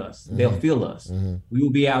see us. Mm-hmm. They'll feel us. Mm-hmm. We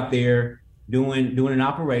will be out there doing an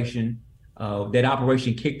operation. That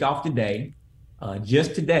operation kicked off today.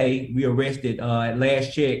 Just today, we arrested, at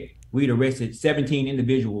last check, we'd arrested 17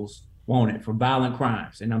 individuals wanted for violent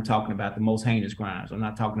crimes. And I'm talking about the most heinous crimes. I'm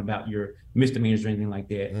not talking about your misdemeanors or anything like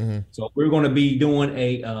that. Mm-hmm. So we're going to be doing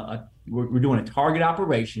we're doing a target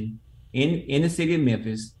operation in the city of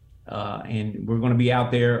Memphis. And we're going to be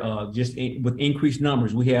out there with increased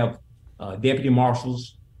numbers. We have deputy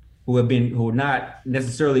marshals who are not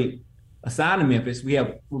necessarily assigned to Memphis.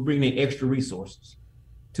 We're bringing in extra resources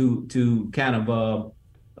to kind of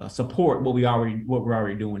support what we're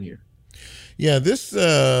already doing here. Yeah, this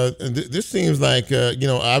seems like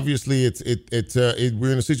obviously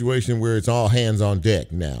we're in a situation where it's all hands on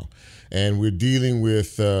deck now, and we're dealing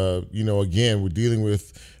with so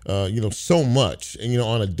much, and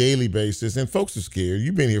on a daily basis, and folks are scared.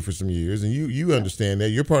 You've been here for some years, and you understand that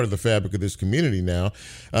you're part of the fabric of this community now,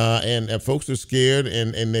 and folks are scared,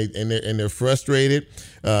 and they're frustrated,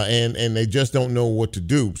 and they just don't know what to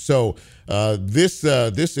do. So this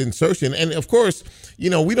insertion, and of course, we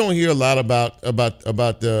don't hear a lot about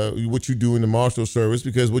what you do in the Marshal Service,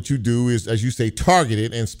 because what you do is, as you say,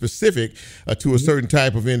 targeted and specific to a certain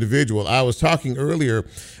type of individual. I was talking earlier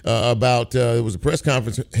about there was a press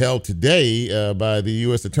conference held today by the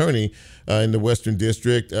U.S. Attorney in the Western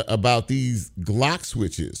District about these Glock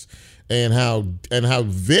switches and how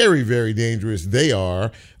very, very dangerous they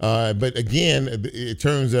are. But again, it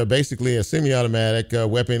turns basically a semi-automatic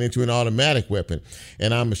weapon into an automatic weapon.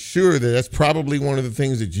 And I'm sure that that's probably one of the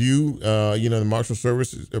things that the Marshal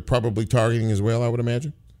Service are probably targeting as well, I would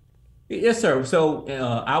imagine. Yes, sir. So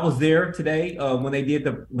I was there today when they did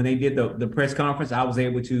the press conference. I was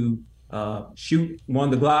able to shoot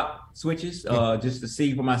one of the Glock switches just to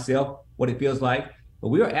see for myself what it feels like. But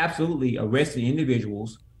we are absolutely arresting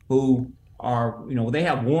individuals who they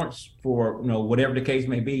have warrants for, whatever the case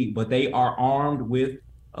may be, but they are armed with,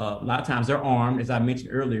 a lot of times they're armed. As I mentioned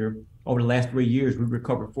earlier, over the last 3 years, we've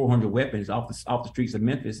recovered 400 weapons off the streets of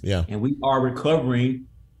Memphis. Yeah. And we are recovering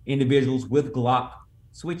individuals with Glock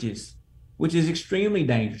switches, which is extremely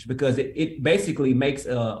dangerous because it basically makes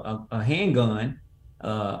a handgun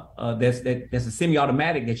that's a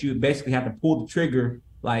semi-automatic that you basically have to pull the trigger.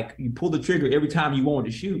 Like you pull the trigger every time you want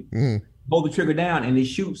to shoot, hold the trigger down, and it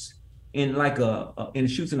shoots in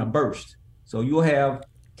a burst. So you'll have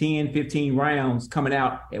 10, 15 rounds coming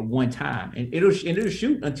out at one time, and it'll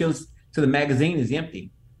shoot until the magazine is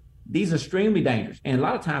empty. These are extremely dangerous, and a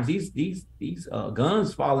lot of times these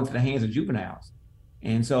guns fall into the hands of juveniles,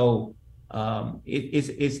 and so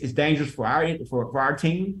it's dangerous for our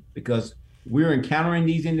team because we're encountering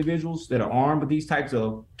these individuals that are armed with these types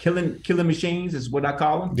of killing machines, is what I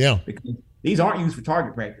call them. Yeah. Because these aren't used for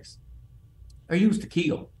target practice; they're used to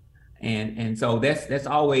kill, and so that's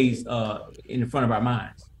always in the front of our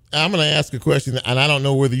minds. I'm going to ask a question, and I don't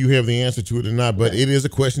know whether you have the answer to it or not, but it is a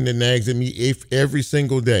question that nags at me every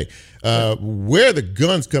single day. Where are the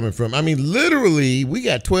guns coming from? I mean, literally, we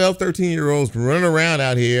got 12, 13-year-olds running around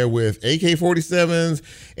out here with AK-47s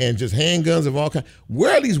and just handguns of all kinds.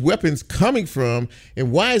 Where are these weapons coming from,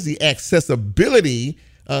 and why is the accessibility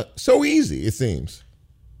so easy, it seems?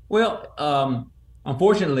 Well,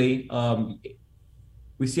 unfortunately,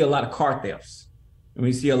 we see a lot of car thefts, and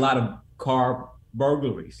we see a lot of car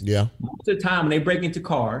burglaries. Yeah. Most of the time when they break into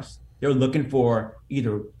cars, they're looking for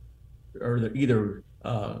either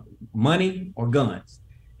money or guns.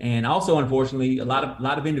 And also, unfortunately, a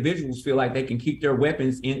lot of individuals feel like they can keep their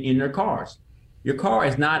weapons in their cars. Your car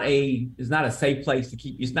is not a safe place to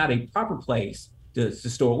keep. It's not a proper place to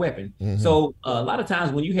store a weapon. Mm-hmm. So a lot of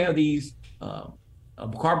times when you have these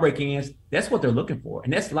car break-ins, that's what they're looking for,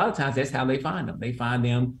 and that's a lot of times that's how they find them. They find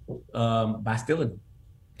them by stealing them.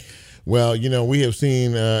 Well, we have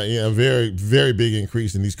seen a very, very big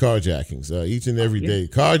increase in these carjackings each and every day.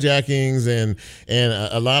 Carjackings and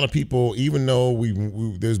a lot of people, even though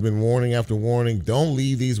there's been warning after warning, don't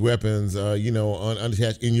leave these weapons,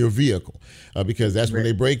 unattached in your vehicle because that's when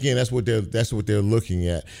they break in. That's what they're looking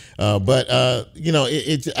at. I'm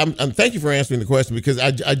thank you for answering the question because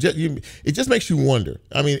it just makes you wonder.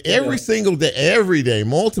 I mean, single day, every day,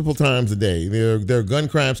 multiple times a day, there are gun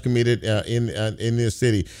crimes committed in this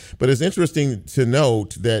city, but it's interesting to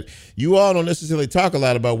note that you all don't necessarily talk a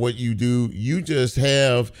lot about what you do. You just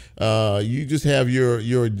have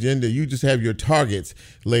your agenda. You just have your targets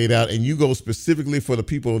laid out, and you go specifically for the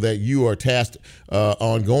people that you are tasked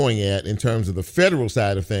on going at in terms of the federal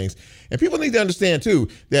side of things. And people need to understand too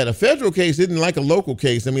that a federal case isn't like a local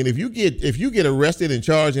case. I mean, if you get arrested and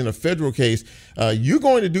charged in a federal case, you're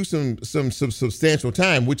going to do some substantial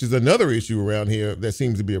time, which is another issue around here that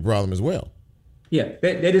seems to be a problem as well. Yeah,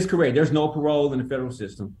 that is correct. There's no parole in the federal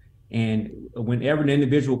system. And whenever an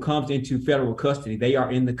individual comes into federal custody, they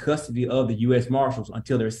are in the custody of the U.S. Marshals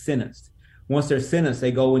until they're sentenced. Once they're sentenced,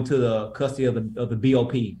 they go into the custody of the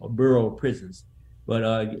BOP, or Bureau of Prisons.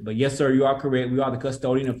 But yes, sir, you are correct. We are the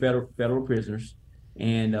custodian of federal prisoners.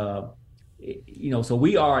 And, so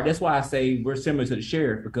we are, that's why I say we're similar to the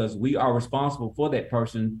sheriff, because we are responsible for that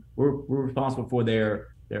person. We're responsible for their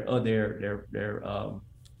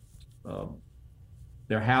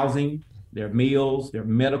housing, their meals, their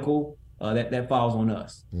medical, that falls on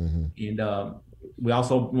us. Mm-hmm. And we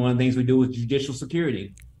also, one of the things we do is judicial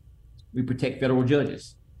security. We protect federal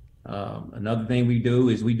judges. Another thing we do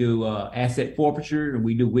is we do asset forfeiture, and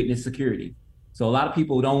we do witness security. So a lot of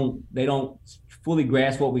people don't fully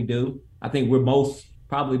grasp what we do. I think we're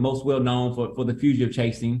probably most well known for the fugitive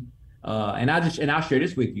chasing. And I'll share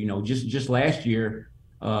this with you. Just last year,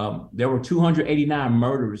 there were 289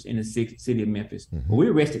 murders in the city of Memphis. Mm-hmm. We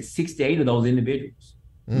arrested 68 of those individuals.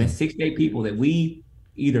 I mean, 68 people that we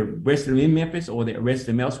either arrested them in Memphis or they arrested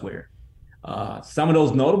them elsewhere. Some of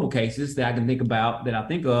those notable cases that I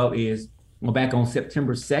think of is back on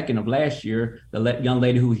September 2nd of last year, the young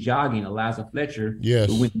lady who was jogging, Eliza Fletcher,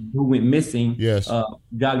 who went missing,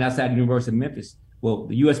 jogging outside the University of Memphis. Well,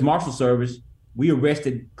 the U.S. Marshal Service, we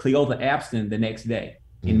arrested Cleotha Abston the next day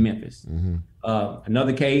in Memphis. Mm-hmm.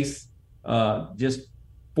 Another case, just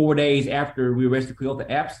 4 days after we arrested Cleotha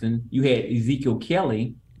Abston, you had Ezekiel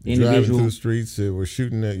Kelly, the individual driving through the streets. We're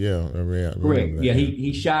shooting at correct. Yeah,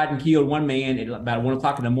 he shot and killed one man at about 1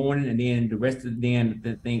 o'clock in the morning, and then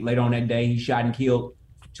the thing later on that day, he shot and killed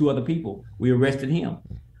 2 other people. We arrested him.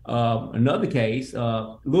 Another case,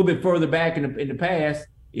 a little bit further back in the past,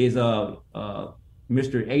 is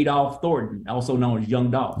Mr. Adolph Thornton, also known as Young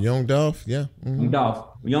Dolph. Young Dolph, yeah.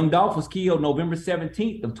 Mm-hmm. Young Dolph was killed November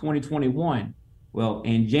 17th of 2021 Well,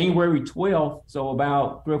 in January 12th, so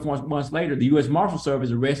about 3 or 4 months later, the U.S. Marshal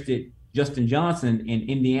Service arrested Justin Johnson in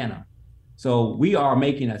Indiana. So we are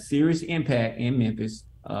making a serious impact in Memphis.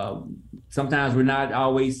 Sometimes we're not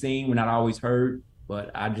always seen, we're not always heard,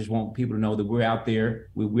 but I just want people to know that we're out there.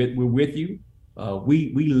 We're with you.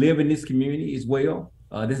 We live in this community as well.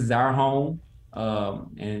 This is our home,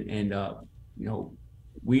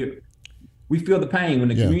 we feel the pain. When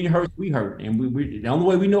the community hurts, we hurt, and we the only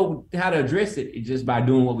way we know how to address it is just by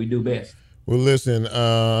doing what we do best. Well, listen,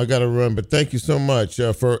 I got to run, but thank you so much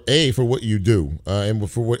for what you do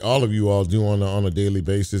and for what all of you all do on a daily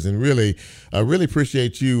basis. And really, I really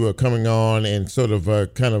appreciate you coming on and sort of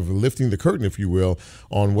kind of lifting the curtain, if you will,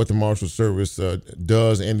 on what the Marshal Service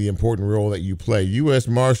does and the important role that you play. U.S.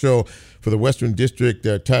 Marshal for the Western District,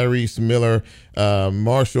 Tryeece Miller,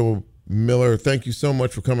 Marshal Miller, thank you so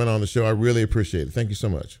much for coming on the show. I really appreciate it. Thank you so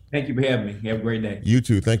much. Thank you for having me. Have a great day. You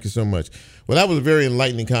too. Thank you so much. Well, that was a very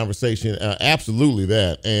enlightening conversation. Absolutely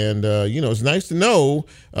that. And, it's nice to know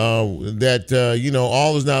that,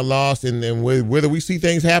 all is not lost. And whether we see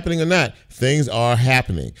things happening or not, things are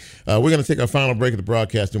happening. We're going to take our final break of the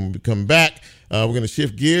broadcast. And when we come back, we're going to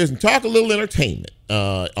shift gears and talk a little entertainment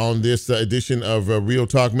on this edition of Real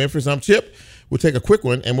Talk Memphis. I'm Chip. We'll take a quick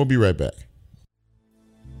one and we'll be right back.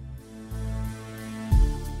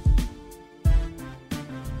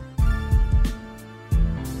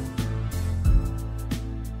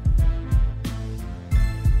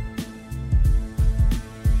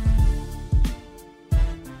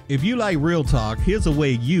 If you like Real Talk, here's a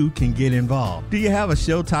way you can get involved. Do you have a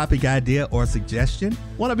show topic idea or suggestion?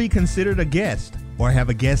 Want to be considered a guest or have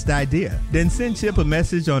a guest idea? Then send Chip a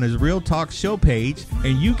message on his Real Talk show page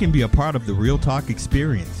and you can be a part of the Real Talk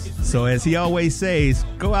experience. So as he always says,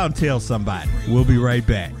 go out and tell somebody. We'll be right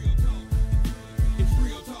back.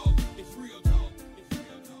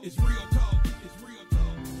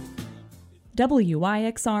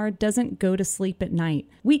 WYXR doesn't go to sleep at night.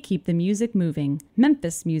 We keep the music moving.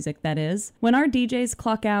 Memphis music, that is. When our DJs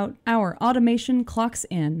clock out, our automation clocks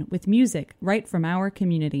in with music right from our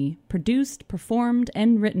community. Produced, performed,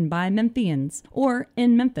 and written by Memphians, or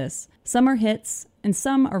in Memphis. Some are hits, and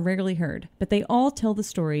some are rarely heard, but they all tell the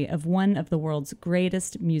story of one of the world's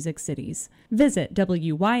greatest music cities. Visit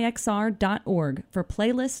WYXR.org for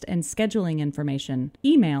playlist and scheduling information.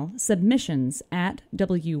 Email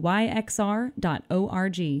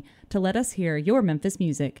submissions@WYXR.org to let us hear your Memphis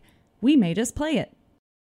music. We may just play it.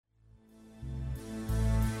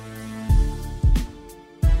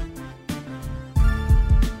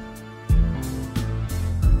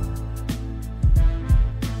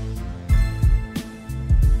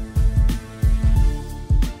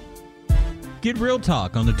 Get Real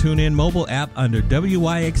Talk on the TuneIn mobile app under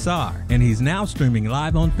WYXR, and he's now streaming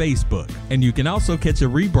live on Facebook. And you can also catch a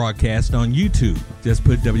rebroadcast on YouTube. Just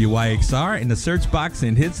put WYXR in the search box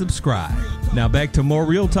and hit subscribe. Now back to more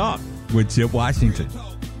Real Talk with Chip Washington.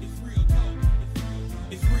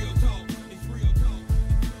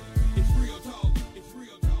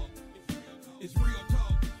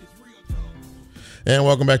 And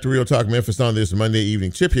welcome back to Real Talk Memphis on this Monday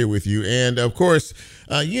evening. Chip here with you. And of course,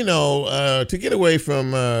 to get away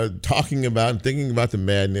from talking about and thinking about the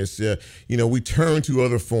madness, we turn to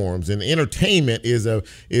other forms, and entertainment is a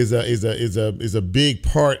big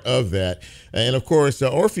part of that. And of course,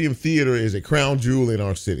 Orpheum Theater is a crown jewel in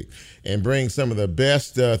our city and brings some of the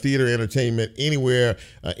best theater entertainment anywhere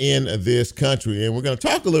in this country. And we're going to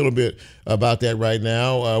talk a little bit about that right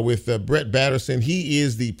now with Brett Batterson. He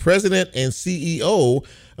is the president and CEO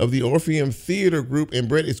of the Orpheum Theater Group. And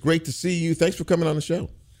Brett, it's great to see you. Thanks for coming on the show.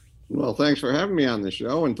 Well, thanks for having me on the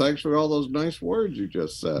show, and thanks for all those nice words you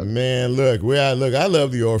just said. Man, I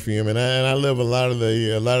love the Orpheum, and I love a lot of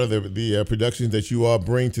the productions that you all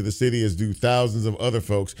bring to the city, as do thousands of other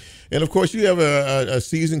folks. And of course, you have a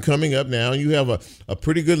season coming up now, and you have a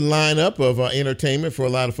pretty good lineup of entertainment for a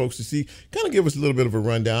lot of folks to see. Kind of give us a little bit of a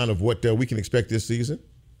rundown of what we can expect this season.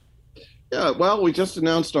 Yeah, well, we just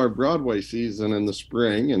announced our Broadway season in the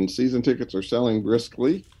spring, and season tickets are selling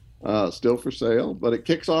briskly. Still for sale, but it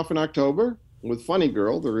kicks off in October with Funny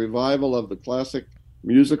Girl, the revival of the classic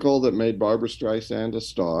musical that made Barbra Streisand a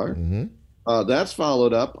star. Mm-hmm. That's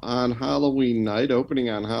followed up on Halloween night,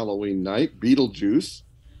 opening on Halloween night, Beetlejuice,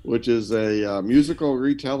 which is a musical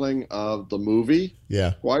retelling of the movie.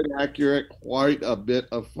 Yeah. Quite accurate, quite a bit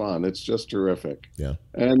of fun. It's just terrific. Yeah.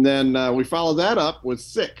 And then we follow that up with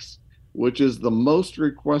Six, which is the most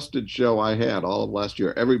requested show I had all of last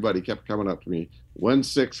year. Everybody kept coming up to me,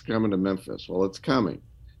 when's Six coming to Memphis? Well, it's coming.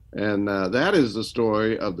 And that is the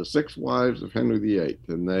story of the 6 wives of Henry VIII.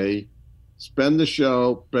 And they spend the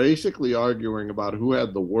show basically arguing about who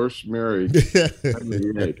had the worst marriage.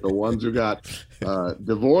 The ones who got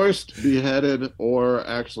divorced, beheaded, or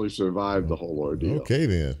actually survived the whole ordeal. Okay,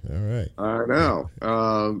 then. All right. I know.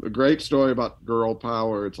 A great story about girl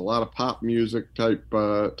power. It's a lot of pop music type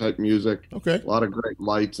music. Okay. A lot of great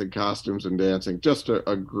lights and costumes and dancing. Just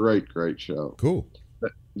a great show. Cool.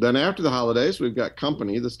 Then after the holidays, we've got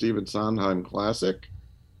Company, the Stephen Sondheim classic,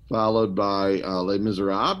 followed by Les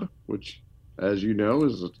Miserables, which, as you know,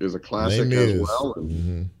 is a classic as well.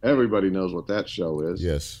 And everybody knows what that show is.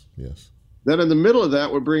 Yes. Then in the middle of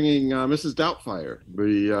that, we're bringing Mrs. Doubtfire,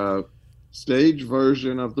 the stage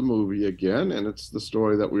version of the movie again. And it's the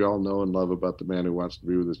story that we all know and love about the man who wants to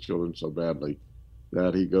be with his children so badly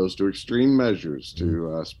that he goes to extreme measures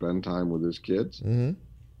to spend time with his kids.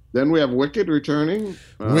 Then we have Wicked returning.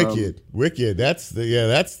 Wicked. That's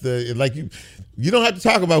the like you don't have to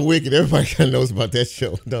talk about Wicked. Everybody kind of knows about that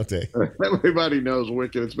show, don't they? Everybody knows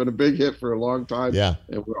Wicked. It's been a big hit for a long time. Yeah.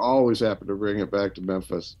 And we're always happy to bring it back to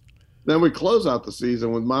Memphis. Then we close out the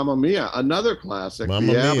season with Mamma Mia, another classic, the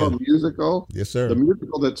ABBA musical. Yes, sir. The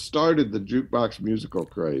musical that started the jukebox musical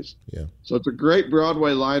craze. Yeah. So it's a great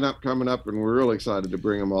Broadway lineup coming up, and we're really excited to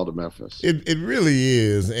bring them all to Memphis. It really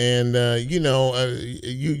is, and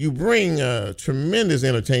you bring tremendous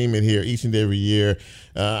entertainment here each and every year.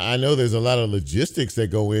 I know there's a lot of logistics that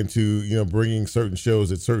go into bringing certain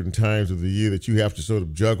shows at certain times of the year that you have to sort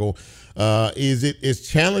of juggle. It's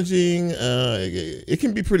challenging. It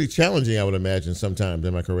can be pretty challenging, I would imagine, sometimes.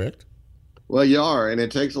 Am I correct? Well, you are, and it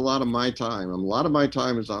takes a lot of my time. A lot of my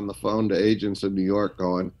time is on the phone to agents in New York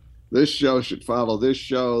going, this show should follow this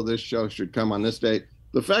show should come on this date.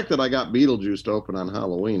 The fact that I got Beetlejuice to open on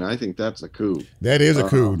Halloween, I think that's a coup. That is a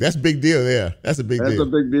coup. That's a big deal there. That's a big deal. That's a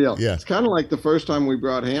big deal. Yeah. It's kind of like the first time we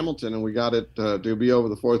brought Hamilton and we got it to be over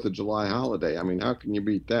the 4th of July holiday. I mean, how can you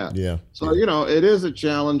beat that? Yeah. So, it is a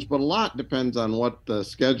challenge, but a lot depends on what the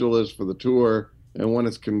schedule is for the tour and when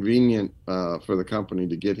it's convenient for the company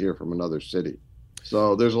to get here from another city.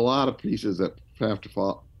 So there's a lot of pieces that have to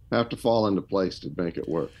fall into place to make it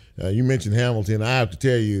work. You mentioned Hamilton. I have to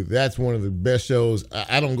tell you, that's one of the best shows.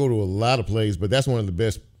 I don't go to a lot of plays, but that's one of the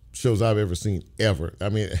best shows I've ever seen ever. I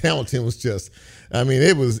mean, Hamilton was just,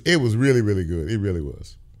 it was really, really good. It really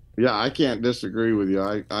was. Yeah, I can't disagree with you.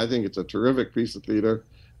 I think it's a terrific piece of theater,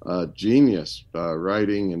 genius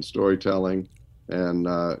writing and storytelling, and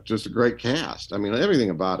just a great cast. I mean,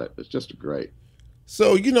 everything about it is just great.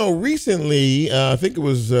 So, recently, I think it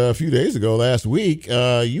was a few days ago, last week,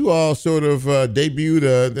 you all sort of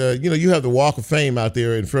debuted, you have the Walk of Fame out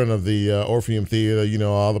there in front of the Orpheum Theater,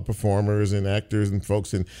 all the performers and actors and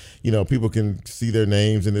folks, and, people can see their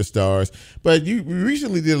names and their stars. But you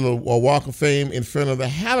recently did a Walk of Fame in front of the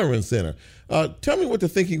Halloran Center. Tell me what the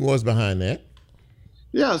thinking was behind that.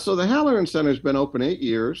 Yeah, so the Halloran Center's been open 8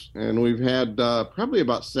 years, and we've had probably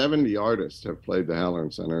about 70 artists have played the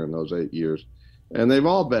Halloran Center in those 8 years. And they've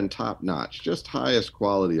all been top-notch, just highest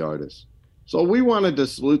quality artists. So we wanted to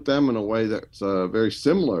salute them in a way that's very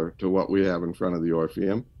similar to what we have in front of the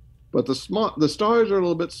Orpheum. But the stars are a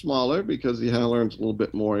little bit smaller because the Halloran's a little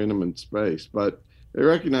bit more intimate space. But it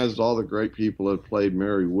recognizes all the great people that have played.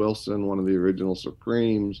 Mary Wilson, one of the original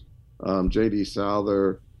Supremes, J.D.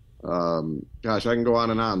 Souther. I can go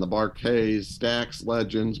on and on. The Bar-Kays, Stax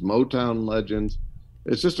legends, Motown legends.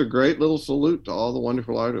 It's just a great little salute to all the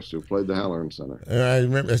wonderful artists who played the Halloran Center. I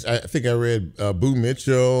remember, I think I read Boo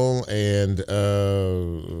Mitchell and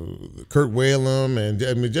Kurt Whalum, and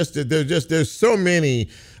there's so many,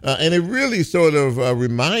 and it really sort of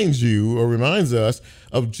reminds us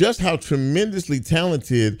of just how tremendously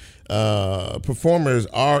talented performers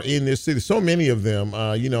are in this city. So many of them,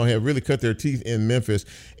 have really cut their teeth in Memphis,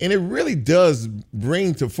 and it really does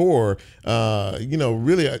bring to fore,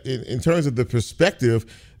 really in terms of the perspective.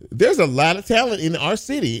 There's a lot of talent in our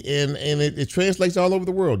city, and it translates all over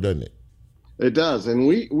the world, doesn't it? It does, and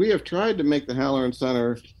we have tried to make the Halloran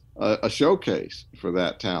Center a showcase for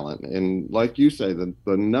that talent. And like you say, the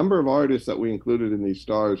number of artists that we included in these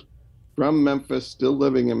stars from Memphis, still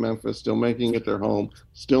living in Memphis, still making it their home,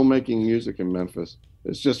 still making music in Memphis,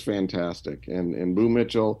 it's just fantastic. And Boo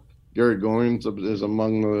Mitchell, Gary Goins is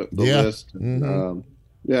among the list. Mm-hmm.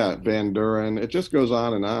 Van Duren. It just goes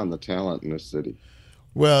on and on, the talent in this city.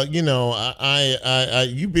 Well,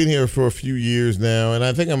 you've been here for a few years now, and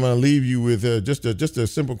I think I'm going to leave you with just a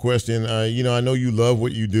simple question. I know you love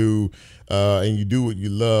what you do, and you do what you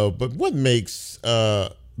love, but what makes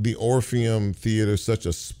the Orpheum Theater such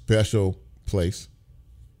a special place,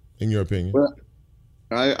 in your opinion? Well,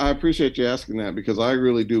 I appreciate you asking that, because I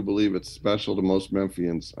really do believe it's special to most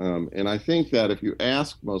Memphians. And I think that if you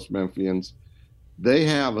ask most Memphians, they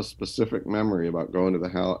have a specific memory about going to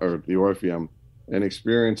the Orpheum and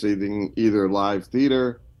experiencing either live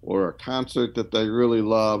theater or a concert that they really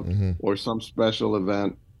loved, or some special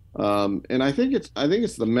event. And I think it's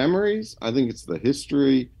the memories, I think it's the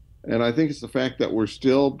history, and I think it's the fact that we're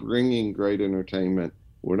still bringing great entertainment.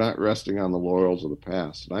 We're not resting on the laurels of the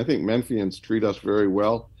past. And I think Memphians treat us very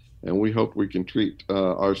well, and we hope we can treat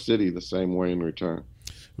our city the same way in return.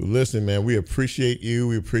 Listen, man, we appreciate you.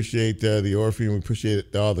 We appreciate the Orpheum. We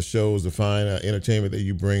appreciate all the shows, the fine entertainment that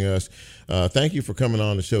you bring us. Thank you for coming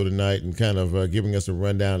on the show tonight and kind of giving us a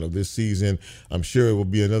rundown of this season. I'm sure it will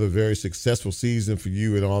be another very successful season for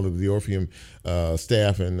you and all of the Orpheum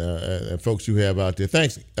staff and folks you have out there.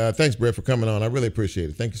 Thanks, Brett, for coming on. I really appreciate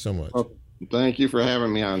it. Thank you so much. Okay. Thank you for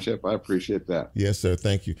having me on, Chip. I appreciate that. Yes, sir.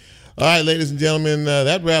 Thank you. All right, ladies and gentlemen,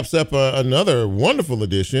 that wraps up another wonderful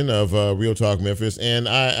edition of Real Talk Memphis. And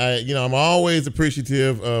I'm always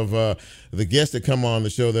appreciative of the guests that come on the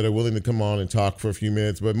show that are willing to come on and talk for a few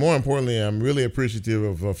minutes. But more importantly, I'm really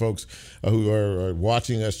appreciative of folks who are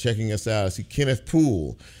watching us, checking us out. I see Kenneth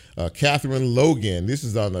Poole, Catherine Logan. This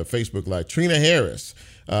is on the Facebook Live. Trina Harris.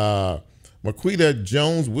 Marquita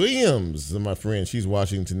Jones-Williams, my friend, she's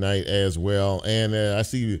watching tonight as well. And I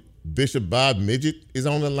see Bishop Bob Midget is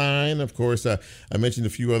on the line. Of course, I mentioned a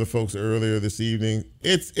few other folks earlier this evening.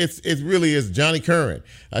 It really is Johnny Curran.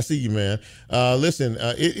 I see you, man. Listen,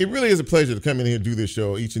 it really is a pleasure to come in here and do this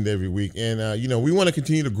show each and every week. And, we want to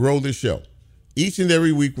continue to grow this show. Each and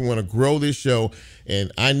every week, we want to grow this show, and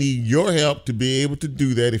I need your help to be able to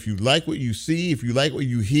do that. If you like what you see, if you like what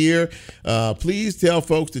you hear, please tell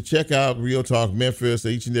folks to check out Real Talk Memphis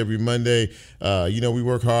each and every Monday. We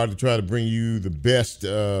work hard to try to bring you the best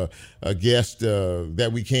guest that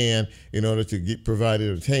we can in order to provide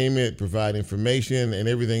entertainment, provide information, and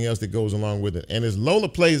everything else that goes along with it. And as Lola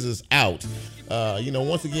plays us out,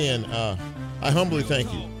 once again, I humbly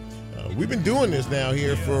thank you. We've been doing this now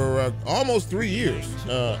here for almost 3 years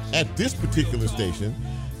at this particular station,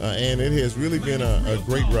 and it has really been a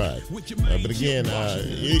great ride. But again,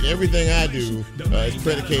 everything I do is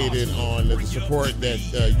predicated on the support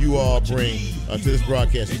that you all bring to this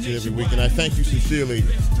broadcast each and every week, and I thank you sincerely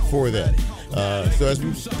for that. So as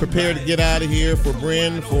we prepare to get out of here, for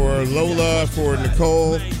Bryn, for Lola, for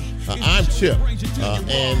Nicole, I'm Chip,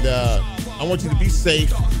 and I want you to be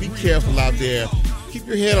safe, be careful out there. Keep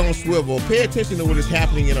your head on swivel. Pay attention to what is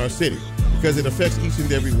happening in our city because it affects each and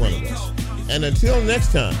every one of us. And until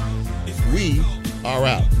next time, we are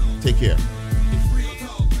out. Take care.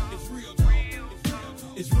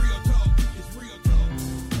 It's real talk.